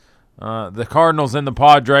Padres. The Cardinals and the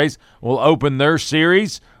Padres will open their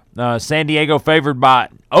series. San Diego favored by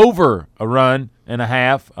over a run and a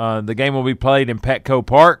half. The game will be played in Petco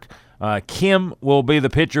Park. Kim will be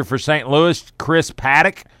the pitcher for St. Louis. Chris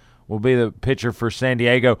Paddock will be the pitcher for San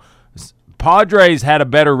Diego. Padres had a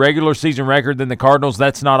better regular season record than the Cardinals.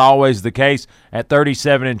 That's not always the case. At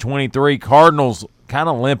 37-23, Cardinals kind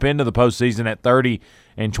of limp into the postseason at 30-28.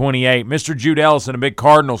 Mr. Jude Ellison, a big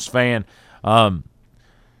Cardinals fan.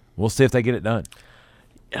 We'll see if they get it done.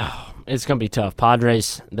 It's going to be tough.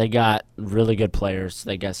 Padres, they got really good players.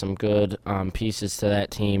 They got some good pieces to that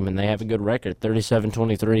team, and they have a good record,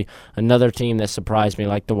 37-23. Another team that surprised me,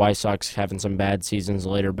 like the White Sox having some bad seasons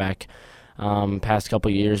later back past couple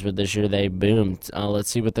years, but this year they boomed. Let's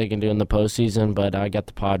see what they can do in the postseason, but I got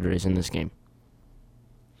the Padres in this game.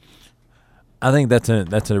 I think that's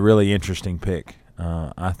a really interesting pick.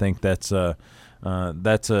 I think that's one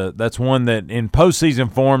that in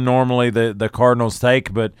postseason form normally the Cardinals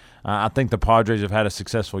take, but I think the Padres have had a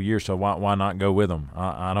successful year, so why not go with them?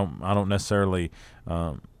 I don't necessarily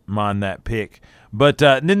mind that pick. But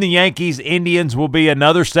then the Yankees-Indians will be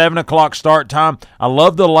another 7 o'clock start time. I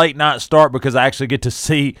love the late night start because I actually get to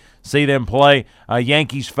see them play.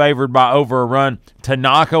 Yankees favored by over a run.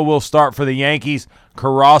 Tanaka will start for the Yankees.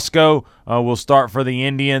 Carrasco will start for the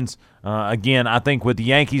Indians. Again, I think with the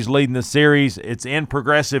Yankees leading the series, it's in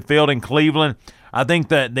Progressive Field in Cleveland. I think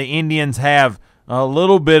that the Indians have a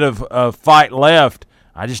little bit of fight left.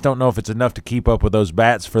 I just don't know if it's enough to keep up with those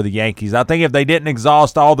bats for the Yankees. I think if they didn't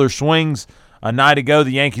exhaust all their swings a night ago,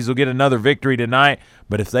 the Yankees will get another victory tonight.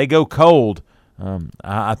 But if they go cold,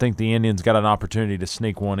 I think the Indians got an opportunity to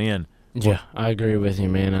sneak one in. Yeah, I agree with you,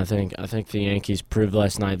 man. I think the Yankees proved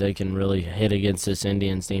last night they can really hit against this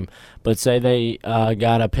Indians team. But say they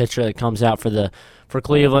got a pitcher that comes out for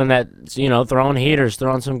Cleveland that's, throwing heaters,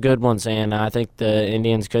 throwing some good ones, and I think the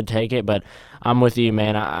Indians could take it. But I'm with you,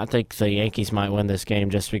 man. I think the Yankees might win this game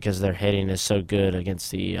just because their hitting is so good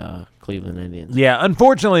against the Cleveland Indians. Yeah,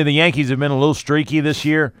 unfortunately, the Yankees have been a little streaky this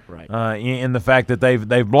year, right? In the fact that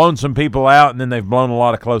they've blown some people out and then they've blown a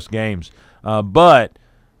lot of close games. But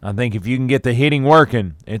I think if you can get the hitting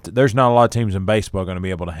working, there's not a lot of teams in baseball going to be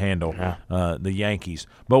able to handle the Yankees.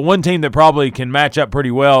 But one team that probably can match up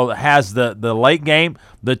pretty well has the late game,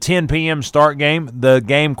 the 10 p.m. start game, the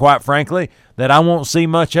game, quite frankly, that I won't see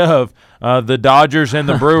much of, the Dodgers and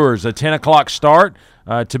the Brewers, a 10 o'clock start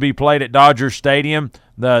to be played at Dodger Stadium.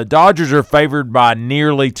 The Dodgers are favored by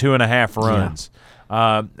nearly 2.5 runs.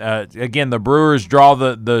 Yeah. Again, the Brewers draw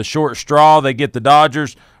the short straw. They get the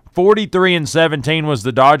Dodgers. 43-17 was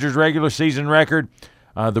the Dodgers' regular season record.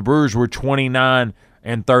 The Brewers were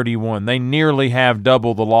 29-31. They nearly have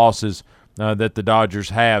double the losses that the Dodgers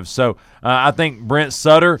have. So I think Brent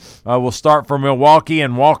Sutter will start for Milwaukee,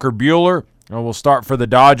 and Walker Buehler will start for the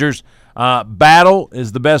Dodgers. Battle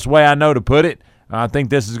is the best way I know to put it. I think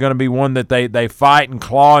this is going to be one that they fight and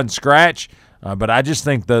claw and scratch. But I just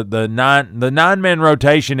think the nine-man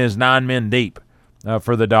rotation is 9 men deep.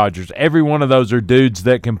 For the Dodgers, every one of those are dudes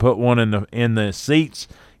that can put one in the seats,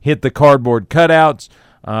 hit the cardboard cutouts,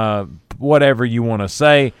 whatever you want to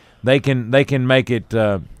say. They can make it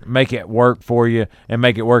work for you and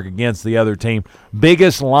make it work against the other team.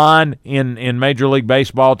 Biggest line in Major League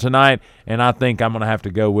Baseball tonight, and I think I'm going to have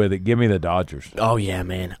to go with it. Give me the Dodgers. Oh, yeah,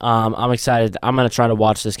 man. I'm excited. I'm going to try to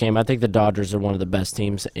watch this game. I think the Dodgers are one of the best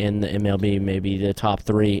teams in the MLB, maybe the top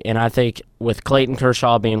 3. And I think with Clayton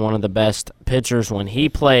Kershaw being one of the best pitchers when he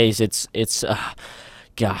plays, it's 6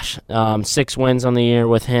 wins on the year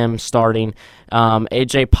with him starting.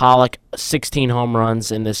 A.J. Pollock, 16 home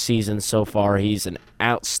runs in this season so far. He's an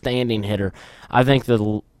outstanding hitter. I think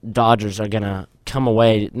the Dodgers are going to come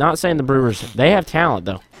away. Not saying the Brewers. They have talent,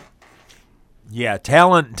 though. Yeah,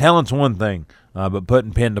 talent's one thing, but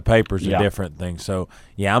putting pen to paper is a different thing. So,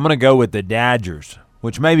 yeah, I'm going to go with the Dodgers,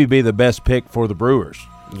 which maybe be the best pick for the Brewers.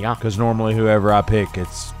 Yeah. Because normally whoever I pick,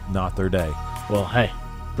 it's not their day. Well, hey.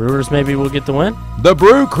 Brewers maybe will get the win. The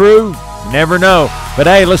Brew Crew. Never know. But,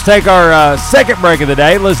 hey, let's take our second break of the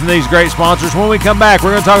day. Listen to these great sponsors. When we come back,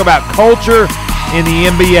 we're going to talk about culture in the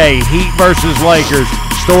NBA, Heat versus Lakers,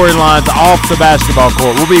 storylines off the basketball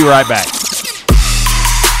court. We'll be right back.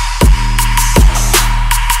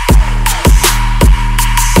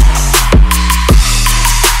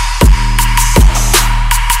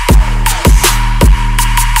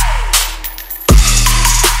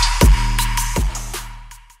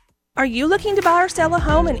 Are you looking to buy or sell a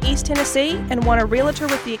home in East Tennessee and want a realtor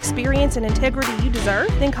with the experience and integrity you deserve?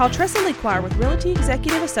 Then call Tressa Lequire with Realty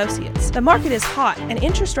Executive Associates. The market is hot and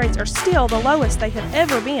interest rates are still the lowest they have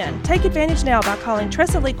ever been. Take advantage now by calling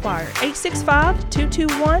Tressa Lequire,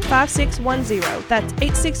 865-221-5610. That's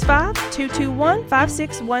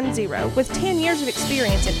 865-221-5610. With 10 years of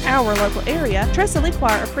experience in our local area, Tressa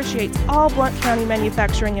Lequire appreciates all Blount County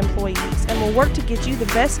manufacturing employees and will work to get you the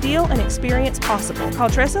best deal and experience possible. Call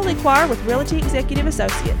Tressa Lequire with Realty Executive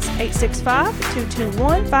Associates,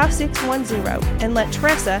 865-221-5610, and let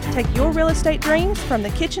Tressa take your real estate dreams from the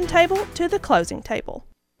kitchen table to the closing table.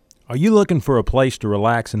 Are you looking for a place to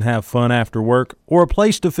relax and have fun after work, or a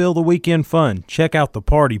place to fill the weekend fun? Check out the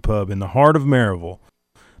Party Pub in the heart of Maryville.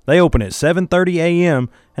 They open at 7:30 a.m.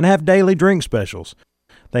 and have daily drink specials.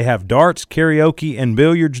 They have darts, karaoke, and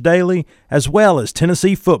billiards daily, as well as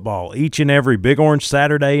Tennessee football each and every Big Orange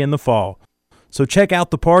Saturday in the fall. So check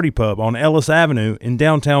out the Party Pub on Ellis Avenue in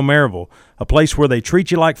downtown Maryville, a place where they treat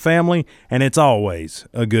you like family, and it's always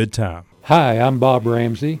a good time. Hi, I'm Bob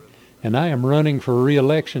Ramsey, and I am running for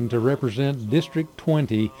re-election to represent District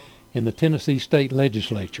 20 in the Tennessee State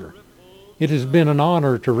Legislature. It has been an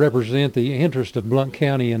honor to represent the interest of Blount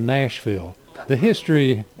County and Nashville. The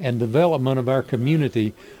history and development of our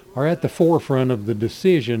community are at the forefront of the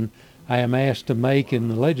decision I am asked to make in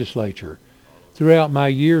the legislature. Throughout my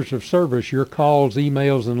years of service, your calls,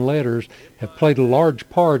 emails, and letters have played a large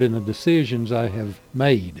part in the decisions I have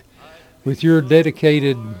made. With your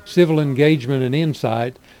dedicated civil engagement and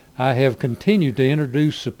insight, I have continued to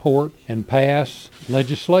introduce, support, and pass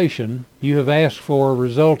legislation you have asked for,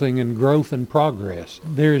 resulting in growth and progress.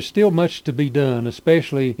 There is still much to be done,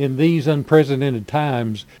 especially in these unprecedented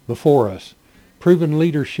times before us. Proven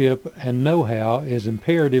leadership and know-how is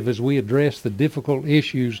imperative as we address the difficult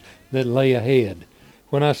issues that lay ahead.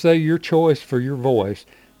 When I say your choice for your voice,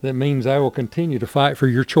 that means I will continue to fight for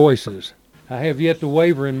your choices. I have yet to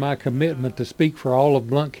waver in my commitment to speak for all of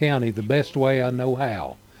Blount County the best way I know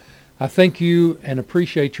how. I thank you and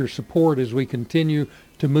appreciate your support as we continue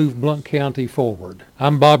to move Blount County forward.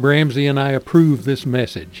 I'm Bob Ramsey, and I approve this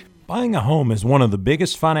message. Buying a home is one of the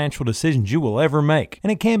biggest financial decisions you will ever make, and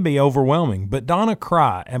it can be overwhelming, but Donna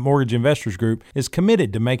Cry at Mortgage Investors Group is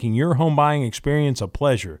committed to making your home buying experience a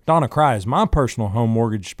pleasure. Donna Cry is my personal home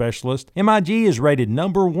mortgage specialist. MIG is rated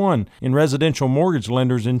 #1 in residential mortgage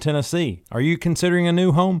lenders in Tennessee. Are you considering a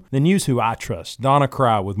new home? Then use who I trust, Donna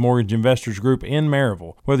Cry with Mortgage Investors Group in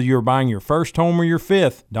Maryville. Whether you're buying your first home or your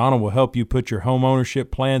fifth, Donna will help you put your home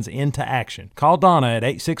ownership plans into action. Call Donna at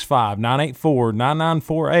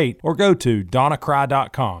 865-984-9948 or go to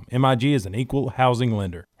donnacry.com. MIG is an equal housing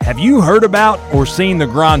lender. Have you heard about or seen the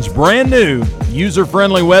Grind's brand new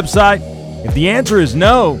user-friendly website? If the answer is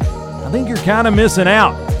no, I think you're kind of missing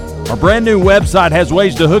out. Our brand new website has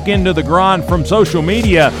ways to hook into the Grind from social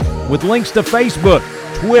media with links to Facebook,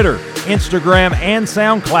 Twitter, Instagram, and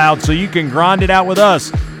SoundCloud so you can grind it out with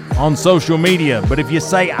us on social media. But if you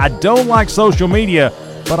say, I don't like social media,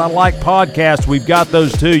 but I like podcasts, we've got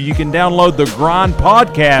those too. You can download the Grind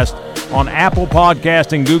podcast on Apple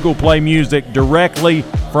Podcast and Google Play Music directly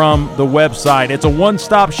from the website. It's a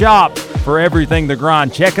one-stop shop for everything The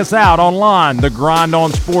Grind. Check us out online,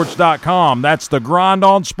 thegrindonsports.com. That's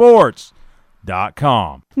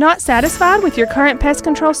thegrindonsports.com. Not satisfied with your current pest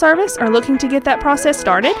control service or looking to get that process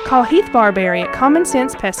started? Call Heath Barberry at Common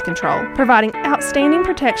Sense Pest Control, providing outstanding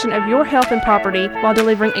protection of your health and property while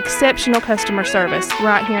delivering exceptional customer service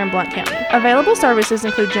right here in Blount County. Available services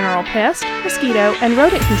include general pest, mosquito, and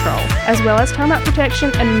rodent control, as well as termite protection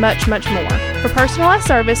and much, much more. For personalized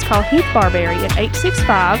service, call Heath Barberry at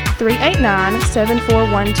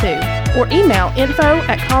 865-389-7412 or email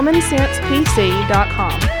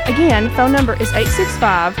info@commonsensepc.com. Again, phone number is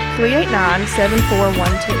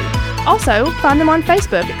 865-389-7412. Also, find them on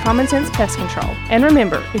Facebook at Common Sense Pest Control. And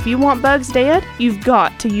remember, if you want bugs dead, you've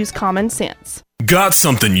got to use common sense. Got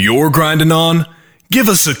something you're grinding on? Give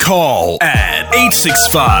us a call at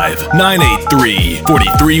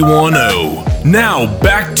 865-983-4310. Now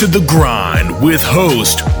back to the Grind with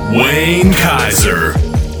host Wayne Kaiser.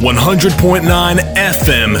 100.9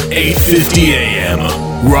 FM, 850 AM.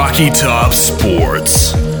 Rocky Top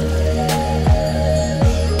Sports.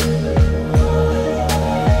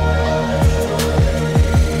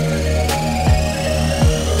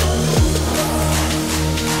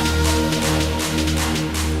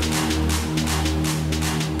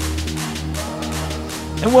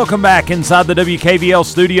 And welcome back inside the WKVL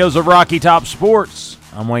studios of Rocky Top Sports.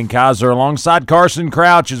 I'm Wayne Kaiser alongside Carson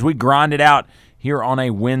Crouch as we grind it out here on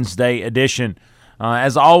a Wednesday edition.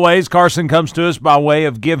 As always, Carson comes to us by way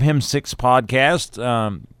of Give Him Six podcast.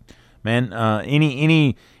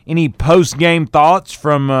 Any post-game thoughts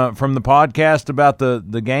from the podcast about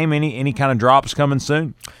the game? Any kind of drops coming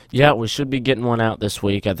soon? Yeah, we should be getting one out this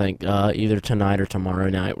week. I think either tonight or tomorrow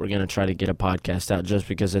night. We're going to try to get a podcast out just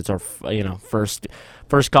because it's our first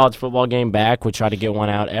college football game back. We try to get one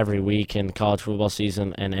out every week in college football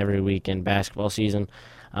season and every week in basketball season.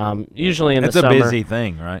 Usually in the summer. It's a busy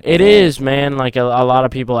thing, right? It is, man. Like a lot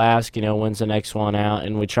of people ask, when's the next one out?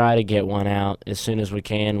 And we try to get one out as soon as we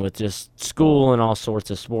can with just school and all sorts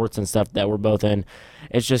of sports and stuff that we're both in.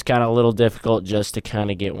 It's just kind of a little difficult just to kind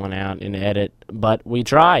of get one out and edit. But we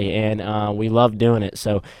try, and we love doing it.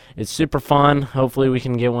 So it's super fun. Hopefully we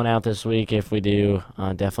can get one out this week. If we do,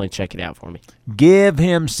 definitely check it out for me. Give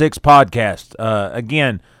Him Six podcast.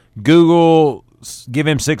 Again, Google Give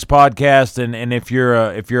Him Six podcast, and if you're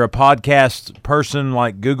a podcast person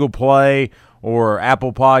like Google Play or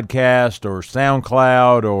Apple Podcast or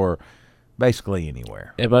SoundCloud or basically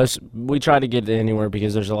anywhere. We try to get it anywhere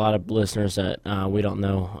because there's a lot of listeners that we don't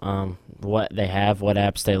know what they have, what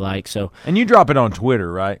apps they like. So and you drop it on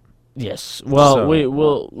Twitter, right? Yes. Well,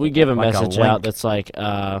 So, we give a like a message out link. that's like,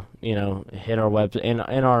 hit our web in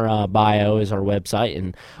our bio is our website,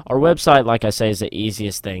 and our website, like I say, is the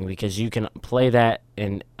easiest thing because you can play that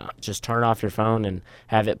and just turn off your phone and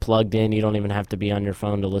have it plugged in. You don't even have to be on your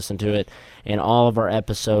phone to listen to it. And all of our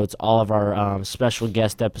episodes, all of our special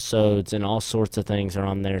guest episodes, and all sorts of things are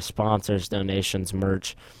on there. Sponsors, donations,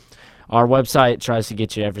 merch. Our website tries to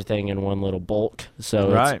get you everything in one little bulk,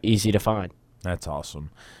 so Right. it's easy to find. That's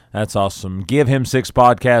awesome. That's awesome. Give him 6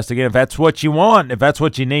 podcasts again. If that's what you want, if that's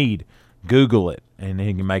what you need, Google it, and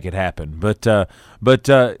he can make it happen. But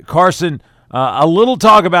Carson, a little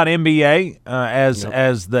talk about NBA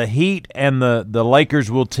as the Heat and the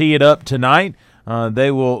Lakers will tee it up tonight.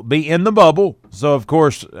 They will be in the bubble, so of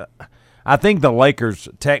course, I think the Lakers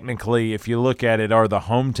technically, if you look at it, are the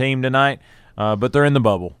home team tonight. But they're in the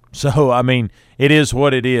bubble. So, I mean, it is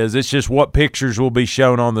what it is. It's just what pictures will be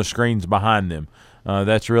shown on the screens behind them.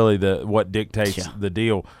 That's really what dictates the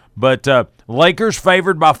deal. But Lakers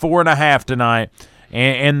favored by 4.5 tonight.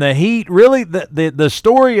 And the Heat, really, the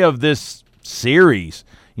story of this series,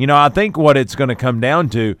 I think what it's going to come down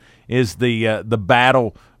to is the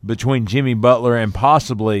battle between Jimmy Butler and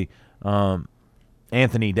possibly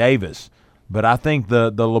Anthony Davis. But I think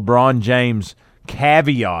the LeBron James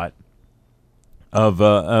caveat of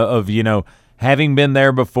having been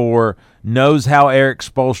there before, knows how Eric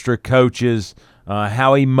Spoelstra coaches,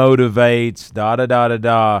 how he motivates,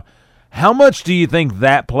 da-da-da-da-da. How much do you think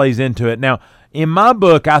that plays into it? Now, in my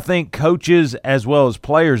book, I think coaches as well as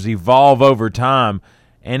players evolve over time.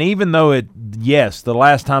 And even though the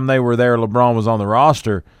last time they were there, LeBron was on the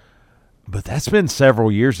roster, but that's been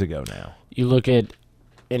several years ago now. You look at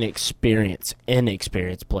inexperienced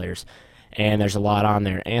players, and there's a lot on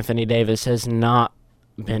there. Anthony Davis has not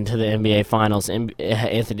been to the NBA Finals.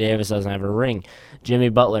 Anthony Davis doesn't have a ring. Jimmy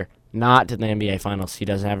Butler, not to the NBA Finals. He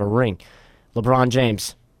doesn't have a ring. LeBron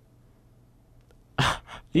James,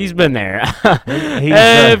 he's been there.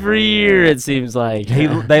 Every year, it seems like.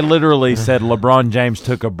 They literally said LeBron James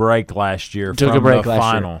took a break last year from the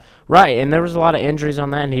final. Right, and there was a lot of injuries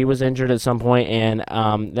on that, and he was injured at some point, and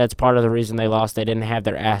that's part of the reason they lost. They didn't have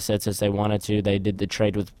their assets as they wanted to. They did the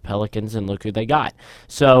trade with Pelicans, and look who they got.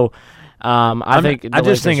 So I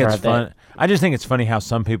just think it's fun. I just think it's funny how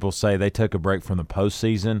some people say they took a break from the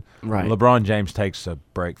postseason. Right. LeBron James takes a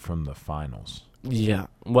break from the finals. Yeah.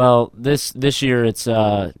 Well, this year it's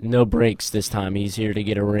no breaks this time. He's here to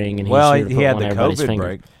get a ring, and he's here to put he had one the on everybody's COVID finger.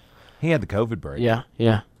 break. He had the COVID break.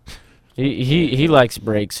 Yeah. He likes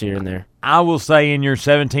breaks here and there. I will say in your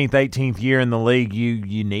 17th, 18th year in the league,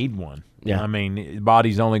 you need one. Yeah. I mean,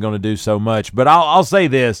 body's only going to do so much. But I'll say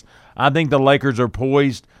this. I think the Lakers are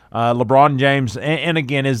poised. LeBron James, and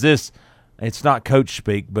again, it's not coach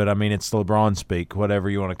speak, but, I mean, it's LeBron speak, whatever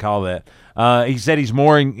you want to call that. He said he's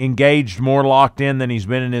more engaged, more locked in than he's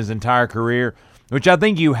been in his entire career, which I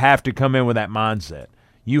think you have to come in with that mindset.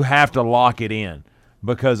 You have to lock it in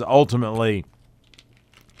because ultimately –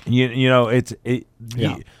 the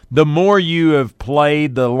more you have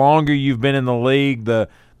played, the longer you've been in the league, the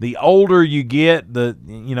older you get,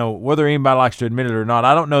 whether anybody likes to admit it or not,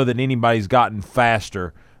 I don't know that anybody's gotten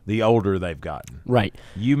faster the older they've gotten. Right.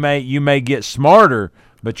 You may get smarter,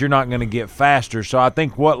 but you're not going to get faster. So I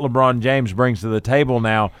think what LeBron James brings to the table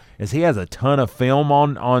now is he has a ton of film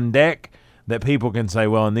on deck that people can say,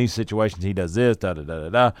 well, in these situations he does this,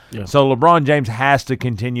 da-da-da-da-da. Yeah. So LeBron James has to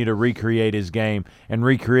continue to recreate his game and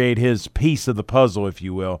recreate his piece of the puzzle, if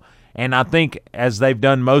you will. And I think as they've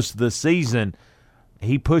done most of the season,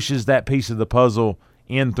 he pushes that piece of the puzzle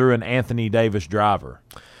in through an Anthony Davis driver.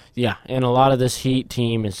 Yeah, and a lot of this Heat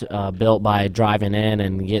team is built by driving in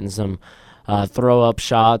and getting some throw-up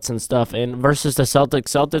shots and stuff. And versus the Celtics,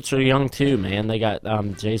 Celtics are young too, man. They got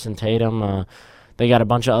Jason Tatum. They got a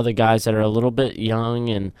bunch of other guys that are a little bit young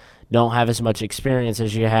and don't have as much experience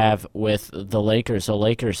as you have with the Lakers. So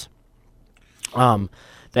Lakers,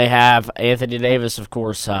 they have Anthony Davis, of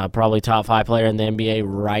course, probably top 5 player in the NBA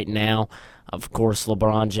right now. Of course,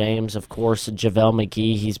 LeBron James. Of course, JaVale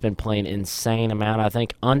McGee. He's been playing insane amount. I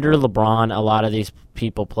think under LeBron, a lot of these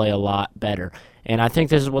people play a lot better. And I think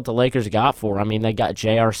this is what the Lakers got for. I mean, they got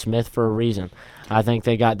J.R. Smith for a reason. I think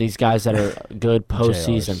they got these guys that are good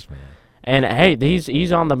postseason. And, hey,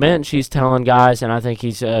 he's on the bench. He's telling guys, and I think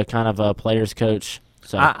he's kind of a player's coach.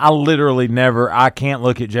 So I literally I can't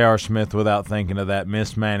look at J.R. Smith without thinking of that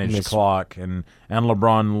mismanaged clock, and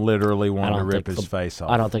LeBron literally wanted to rip his face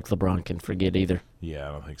off. I don't think LeBron can forget either. Yeah,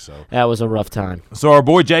 I don't think so. That was a rough time. So our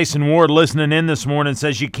boy Jason Ward listening in this morning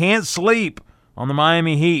says you can't sleep on the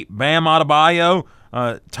Miami Heat. Bam Adebayo,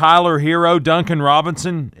 Tyler Hero, Duncan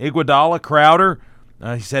Robinson, Iguodala, Crowder.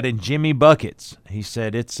 He said in Jimmy Buckets. He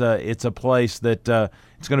said it's a place that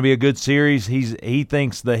it's going to be a good series. He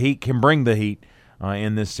thinks the Heat can bring the Heat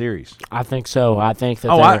in this series. I think so. I think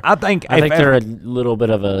that. I think they're a little bit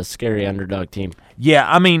of a scary underdog team. Yeah,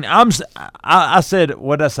 I mean, I said,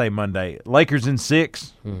 what did I say Monday? Lakers in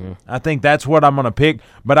 6. Mm-hmm. I think that's what I'm going to pick.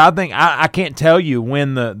 But I think I can't tell you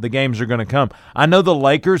when the games are going to come. I know the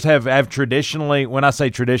Lakers have traditionally, when I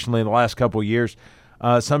say traditionally, the last couple of years,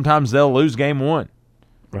 sometimes they'll lose game 1.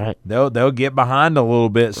 Right. They'll get behind a little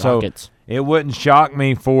bit. Rockets. So it wouldn't shock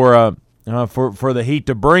me for the Heat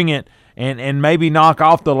to bring it and maybe knock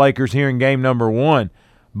off the Lakers here in game number 1.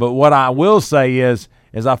 But what I will say is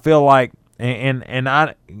I feel like. And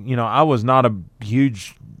I was not a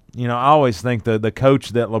huge, I always think the coach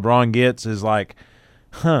that LeBron gets is like,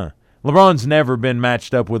 LeBron's never been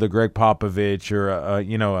matched up with a Greg Popovich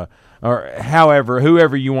or however,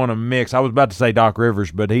 whoever you want to mix. I was about to say Doc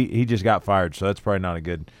Rivers, but he just got fired, so that's probably not a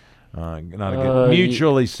good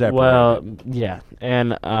mutually separated. Well, yeah,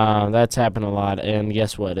 and that's happened a lot. And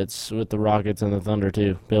guess what? It's with the Rockets and the Thunder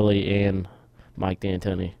too. Billy and Mike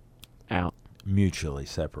D'Antoni out. Mutually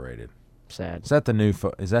separated. Sad. Is that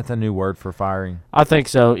the new word for firing? I think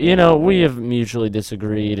so. We have mutually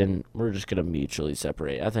disagreed, and we're just going to mutually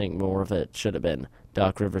separate. I think more of it should have been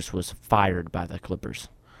Doc Rivers was fired by the Clippers.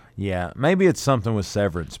 Yeah, maybe it's something with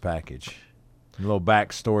severance package. A little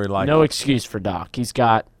backstory like no excuse for Doc. He's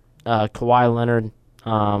got Kawhi Leonard,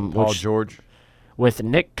 Paul George, with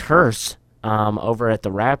Nick Nurse over at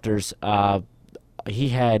the Raptors. He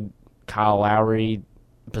had Kyle Lowry,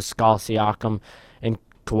 Pascal Siakam, and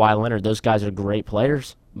Kawhi Leonard. Those guys are great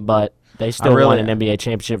players, but they still won an NBA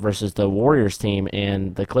championship versus the Warriors team,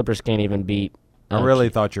 and the Clippers can't even beat. I really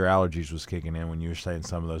thought your allergies was kicking in when you were saying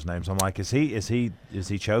some of those names. I'm like, is he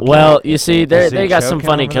choking? Well, you see, they got some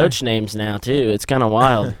funny coach names now too. It's kind of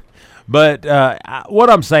wild. But what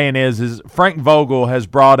I'm saying is Frank Vogel has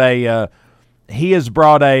brought a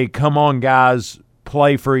come on guys,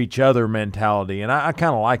 play for each other mentality, and I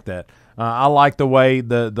kind of like that. I like the way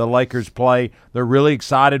the Lakers play. They're really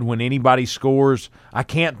excited when anybody scores. I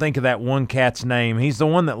can't think of that one cat's name. He's the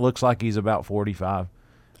one that looks like he's about 45.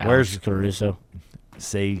 Where's Caruso?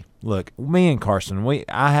 See, look, me and Carson,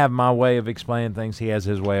 I have my way of explaining things. He has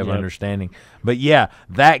his way of understanding. But, yeah,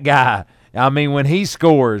 that guy, I mean, when he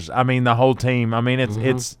scores, I mean, the whole team, I mean,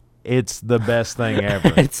 it's the best thing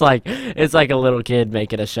ever. It's like a little kid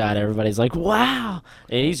making a shot. Everybody's like, "Wow!"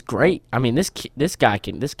 And he's great. I mean, this cat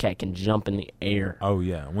can jump in the air. Oh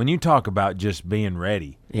yeah. When you talk about just being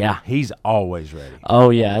ready, yeah, he's always ready.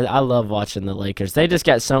 Oh yeah, I love watching the Lakers. They just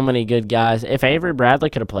got so many good guys. If Avery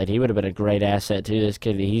Bradley could have played, he would have been a great asset too. This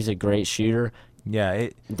kid, he's a great shooter. Yeah.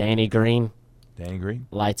 Danny Green,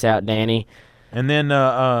 lights out, Danny. And then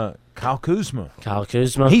Kyle Kuzma.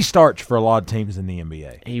 He starts for a lot of teams in the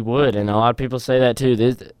NBA. He would, and a lot of people say that too.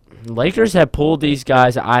 The Lakers have pulled these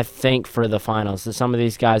guys, I think, for the finals, some of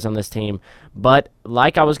these guys on this team. But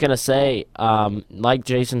like I was going to say, like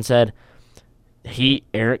Jason said,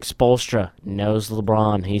 Eric Spoelstra knows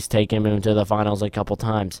LeBron. He's taken him to the finals a couple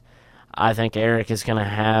times. I think Eric is going to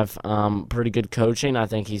have pretty good coaching. I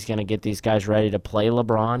think he's going to get these guys ready to play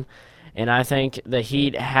LeBron. And I think the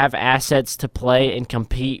Heat have assets to play and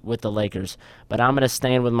compete with the Lakers. But I'm going to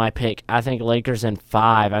stand with my pick. I think Lakers in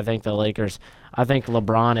 5. I think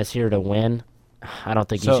LeBron is here to win. I don't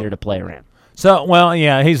think he's here to play around. So, well,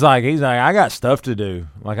 yeah, he's like, I got stuff to do.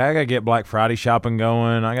 Like, I got to get Black Friday shopping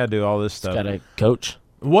going. I got to do all this stuff. Got to coach.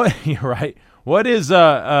 What? You're right. What is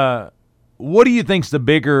what do you think's the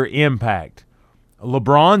bigger impact?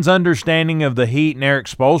 LeBron's understanding of the Heat and Eric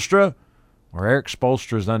Spoelstra, or Eric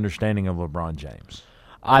Spoelstra's understanding of LeBron James?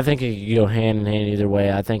 I think it could go hand in hand either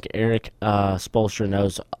way. I think Eric Spoelstra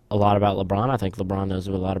knows a lot about LeBron. I think LeBron knows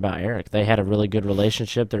a lot about Eric. They had a really good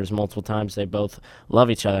relationship. There's multiple times they both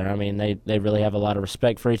love each other. I mean, they really have a lot of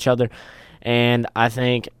respect for each other. And I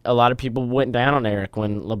think a lot of people went down on Eric.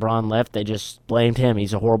 When LeBron left, they just blamed him.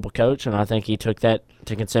 He's a horrible coach, and I think he took that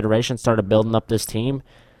to consideration, started building up this team.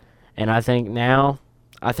 And I think now –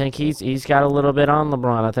 he's got a little bit on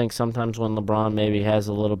LeBron. I think sometimes when LeBron maybe has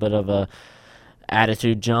a little bit of a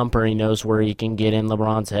attitude jump or he knows where he can get in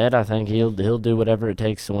LeBron's head, I think he'll do whatever it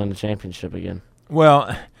takes to win the championship again.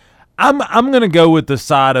 Well, I'm going to go with the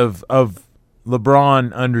side of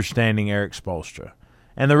LeBron understanding Eric Spoelstra.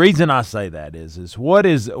 And the reason I say that is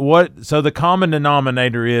so the common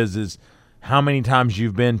denominator is how many times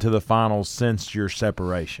you've been to the finals since your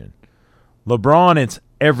separation. LeBron, it's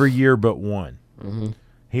every year but one. Mm-hmm.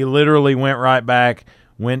 He literally went right back,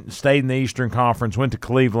 stayed in the Eastern Conference, went to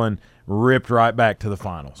Cleveland, ripped right back to the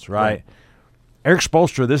finals, right? Eric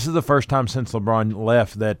Spoelstra, this is the first time since LeBron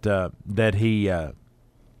left that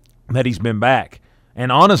that he's been back.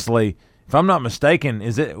 And honestly, if I'm not mistaken,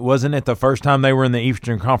 wasn't it the first time they were in the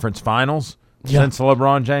Eastern Conference Finals since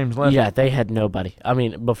LeBron James left? Yeah, they had nobody. I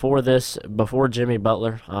mean, before Jimmy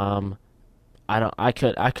Butler, I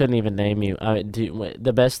couldn't even name you.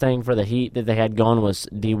 The best thing for the Heat that they had going was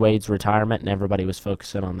D Wade's retirement, and everybody was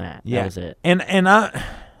focusing on that. Yeah. That was it. And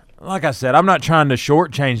like I said, I'm not trying to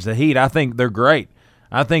shortchange the Heat. I think they're great.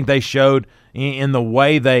 I think they showed in the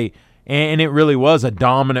way they. And it really was a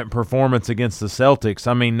dominant performance against the Celtics.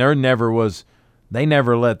 I mean, they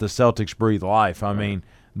never let the Celtics breathe life. I mean,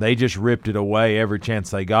 they just ripped it away every chance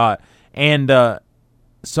they got. And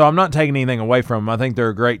so I'm not taking anything away from them. I think they're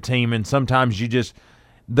a great team, and sometimes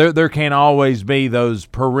there can't always be those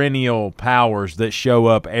perennial powers that show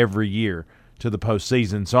up every year to the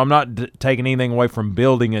postseason. So I'm not taking anything away from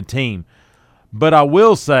building a team. But I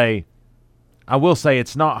will say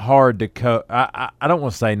it's not hard to I don't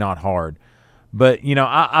want to say not hard, but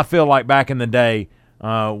I feel like back in the day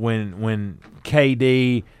when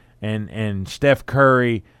KD and Steph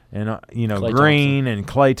Curry and Klay Green Thompson. and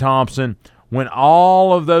Klay Thompson, when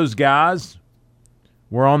all of those guys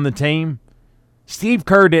were on the team, Steve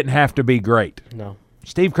Kerr didn't have to be great. No.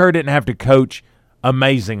 Steve Kerr didn't have to coach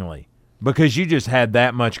amazingly because you just had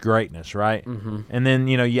that much greatness, right? Mm-hmm. And then,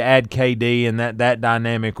 you add KD, and that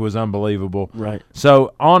dynamic was unbelievable. Right.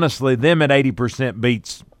 So, honestly, them at 80%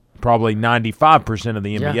 beats probably 95% of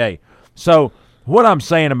the NBA. Yeah. So, what I'm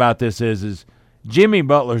saying about this is Jimmy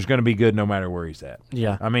Butler's going to be good no matter where he's at.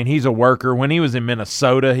 Yeah. I mean, he's a worker. When he was in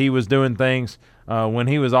Minnesota, he was doing things. When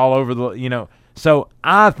he was all over the, So,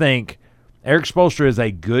 I think Eric Spoelstra is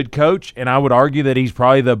a good coach, and I would argue that he's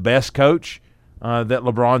probably the best coach that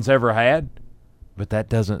LeBron's ever had, but that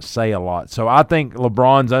doesn't say a lot. So I think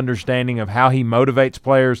LeBron's understanding of how he motivates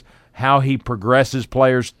players, how he progresses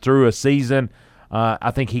players through a season, I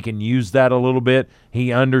think he can use that a little bit.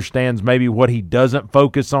 He understands maybe what he doesn't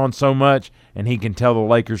focus on so much, and he can tell the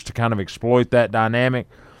Lakers to kind of exploit that dynamic.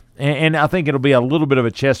 And I think it'll be a little bit of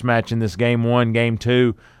a chess match in this Game 1, Game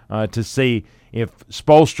 2, to see if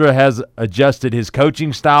Spoelstra has adjusted his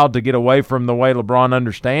coaching style to get away from the way LeBron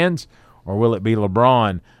understands, or will it be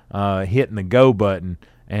LeBron hitting the go button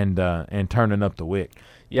and turning up the wick?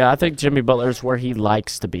 Yeah, I think Jimmy Butler's where he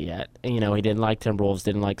likes to be at. He didn't like Timberwolves,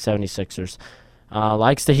 didn't like 76ers.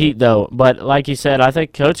 Likes the Heat, though. But like you said, I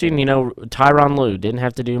think coaching, Tyronn Lue didn't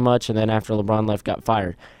have to do much, and then after LeBron left, got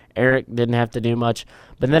fired. Eric didn't have to do much.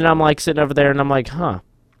 But then I'm like sitting over there, and I'm like,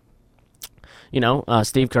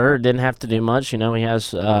 Steve Kerr didn't have to do much. He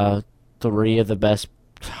has 3 of the best,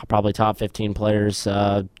 probably top 15 players,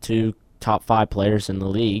 2 top 5 players in the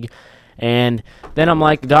league. And then I'm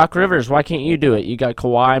like, Doc Rivers, why can't you do it? You got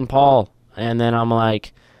Kawhi and Paul. And then I'm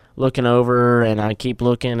like looking over, and I keep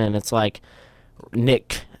looking, and it's like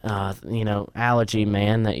Nick, allergy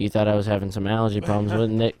man that you thought I was having some allergy problems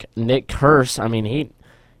with. Nick Nurse. I mean,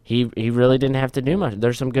 he really didn't have to do much.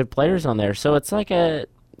 There's some good players on there. So it's like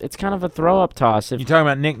it's kind of a throw-up toss. You talking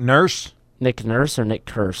about Nick Nurse? Nick Nurse or Nick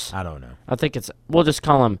Curse? I don't know. I think we'll just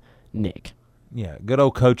call him Nick. Yeah, good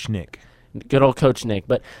old Coach Nick. Good old Coach Nick.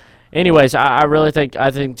 But anyways, I really think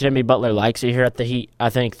Jimmy Butler likes it here at the Heat. I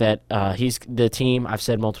think that he's the team. I've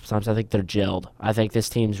said multiple times, I think they're gelled. I think this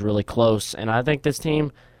team's really close, and I think this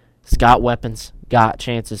team has got weapons, got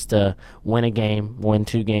chances to win a game, win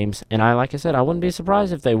 2 games. And like I said, I wouldn't be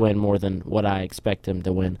surprised if they win more than what I expect them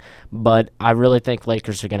to win. But I really think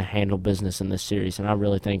Lakers are going to handle business in this series, and I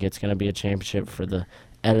really think it's going to be a championship for the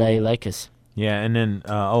LA Lakers. Yeah, and then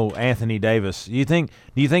Anthony Davis. Do you think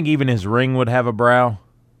even his ring would have a brow?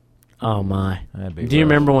 Oh my! That'd be Do you rough.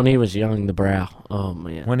 remember when he was young? The brow. Oh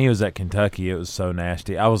man. When he was at Kentucky, it was so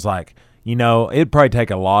nasty. I was like, it'd probably take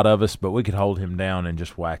a lot of us, but we could hold him down and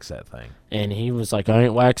just wax that thing. And he was like, I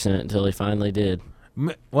ain't waxing it until he finally did.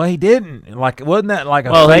 Well, he didn't. Like, wasn't that like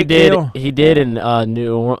a Well, fake he did. deal? He did in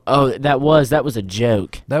New Orleans. Oh, that was a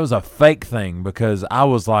joke. That was a fake thing because I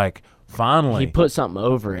was like, finally. He put something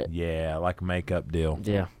over it. Yeah, like a makeup deal.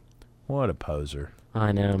 Yeah. What a poser.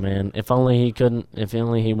 I know, man. If only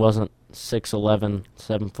he wasn't 6'11",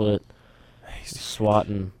 7 foot,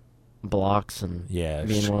 swatting blocks and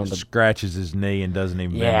being one of the. Scratches his knee and doesn't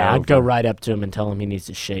even. Yeah, bend I'd go over. right up to him and tell him he needs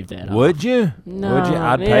to shave that off. Would you? No, Would you?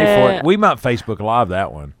 I'd pay for it. We might Facebook Live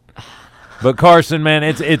that one. But Carson, man,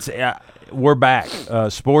 it's we're back.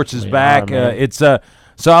 Sports is back. man. So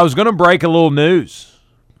I was gonna break a little news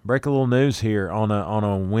here on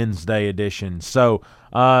a Wednesday edition. So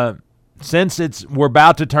since we're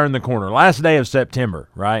about to turn the corner, last day of September,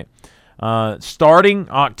 right? Starting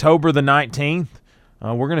October the 19th,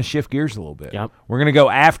 we're going to shift gears a little bit. Yep. We're going to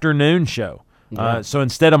go afternoon show. So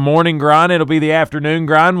instead of morning grind, it'll be the afternoon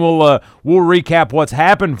grind. We'll recap what's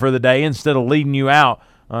happened for the day instead of leading you out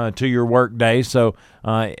to your work day. So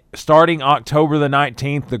starting October the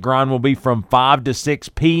 19th, the grind will be from 5 to 6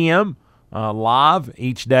 p.m. Live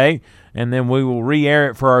each day, and then we will re-air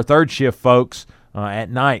it for our third shift folks at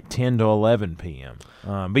night, 10 to 11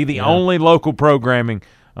 p.m. Be the only local programming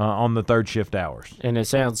on the third shift hours. And it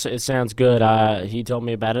sounds good. He told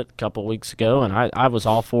me about it a couple weeks ago, and I was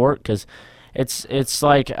all for it because it's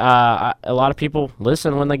like a lot of people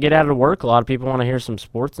listen when they get out of work. A lot of people want to hear some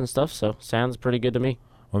sports and stuff, so sounds pretty good to me.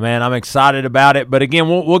 Well, man, I'm excited about it. But, again,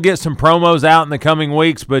 we'll get some promos out in the coming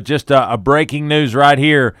weeks. But just a breaking news right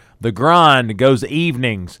here. The grind goes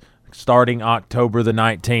evenings starting October the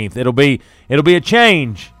 19th. It'll be a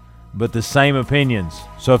change, but the same opinions.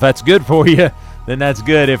 So if that's good for you, then that's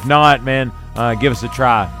good. If not, man, give us a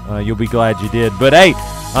try. You'll be glad you did. But, hey,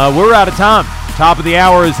 we're out of time. Top of the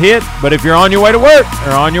hour is hit. But if you're on your way to work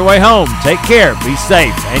or on your way home, take care, be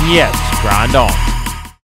safe, and, yes, grind on.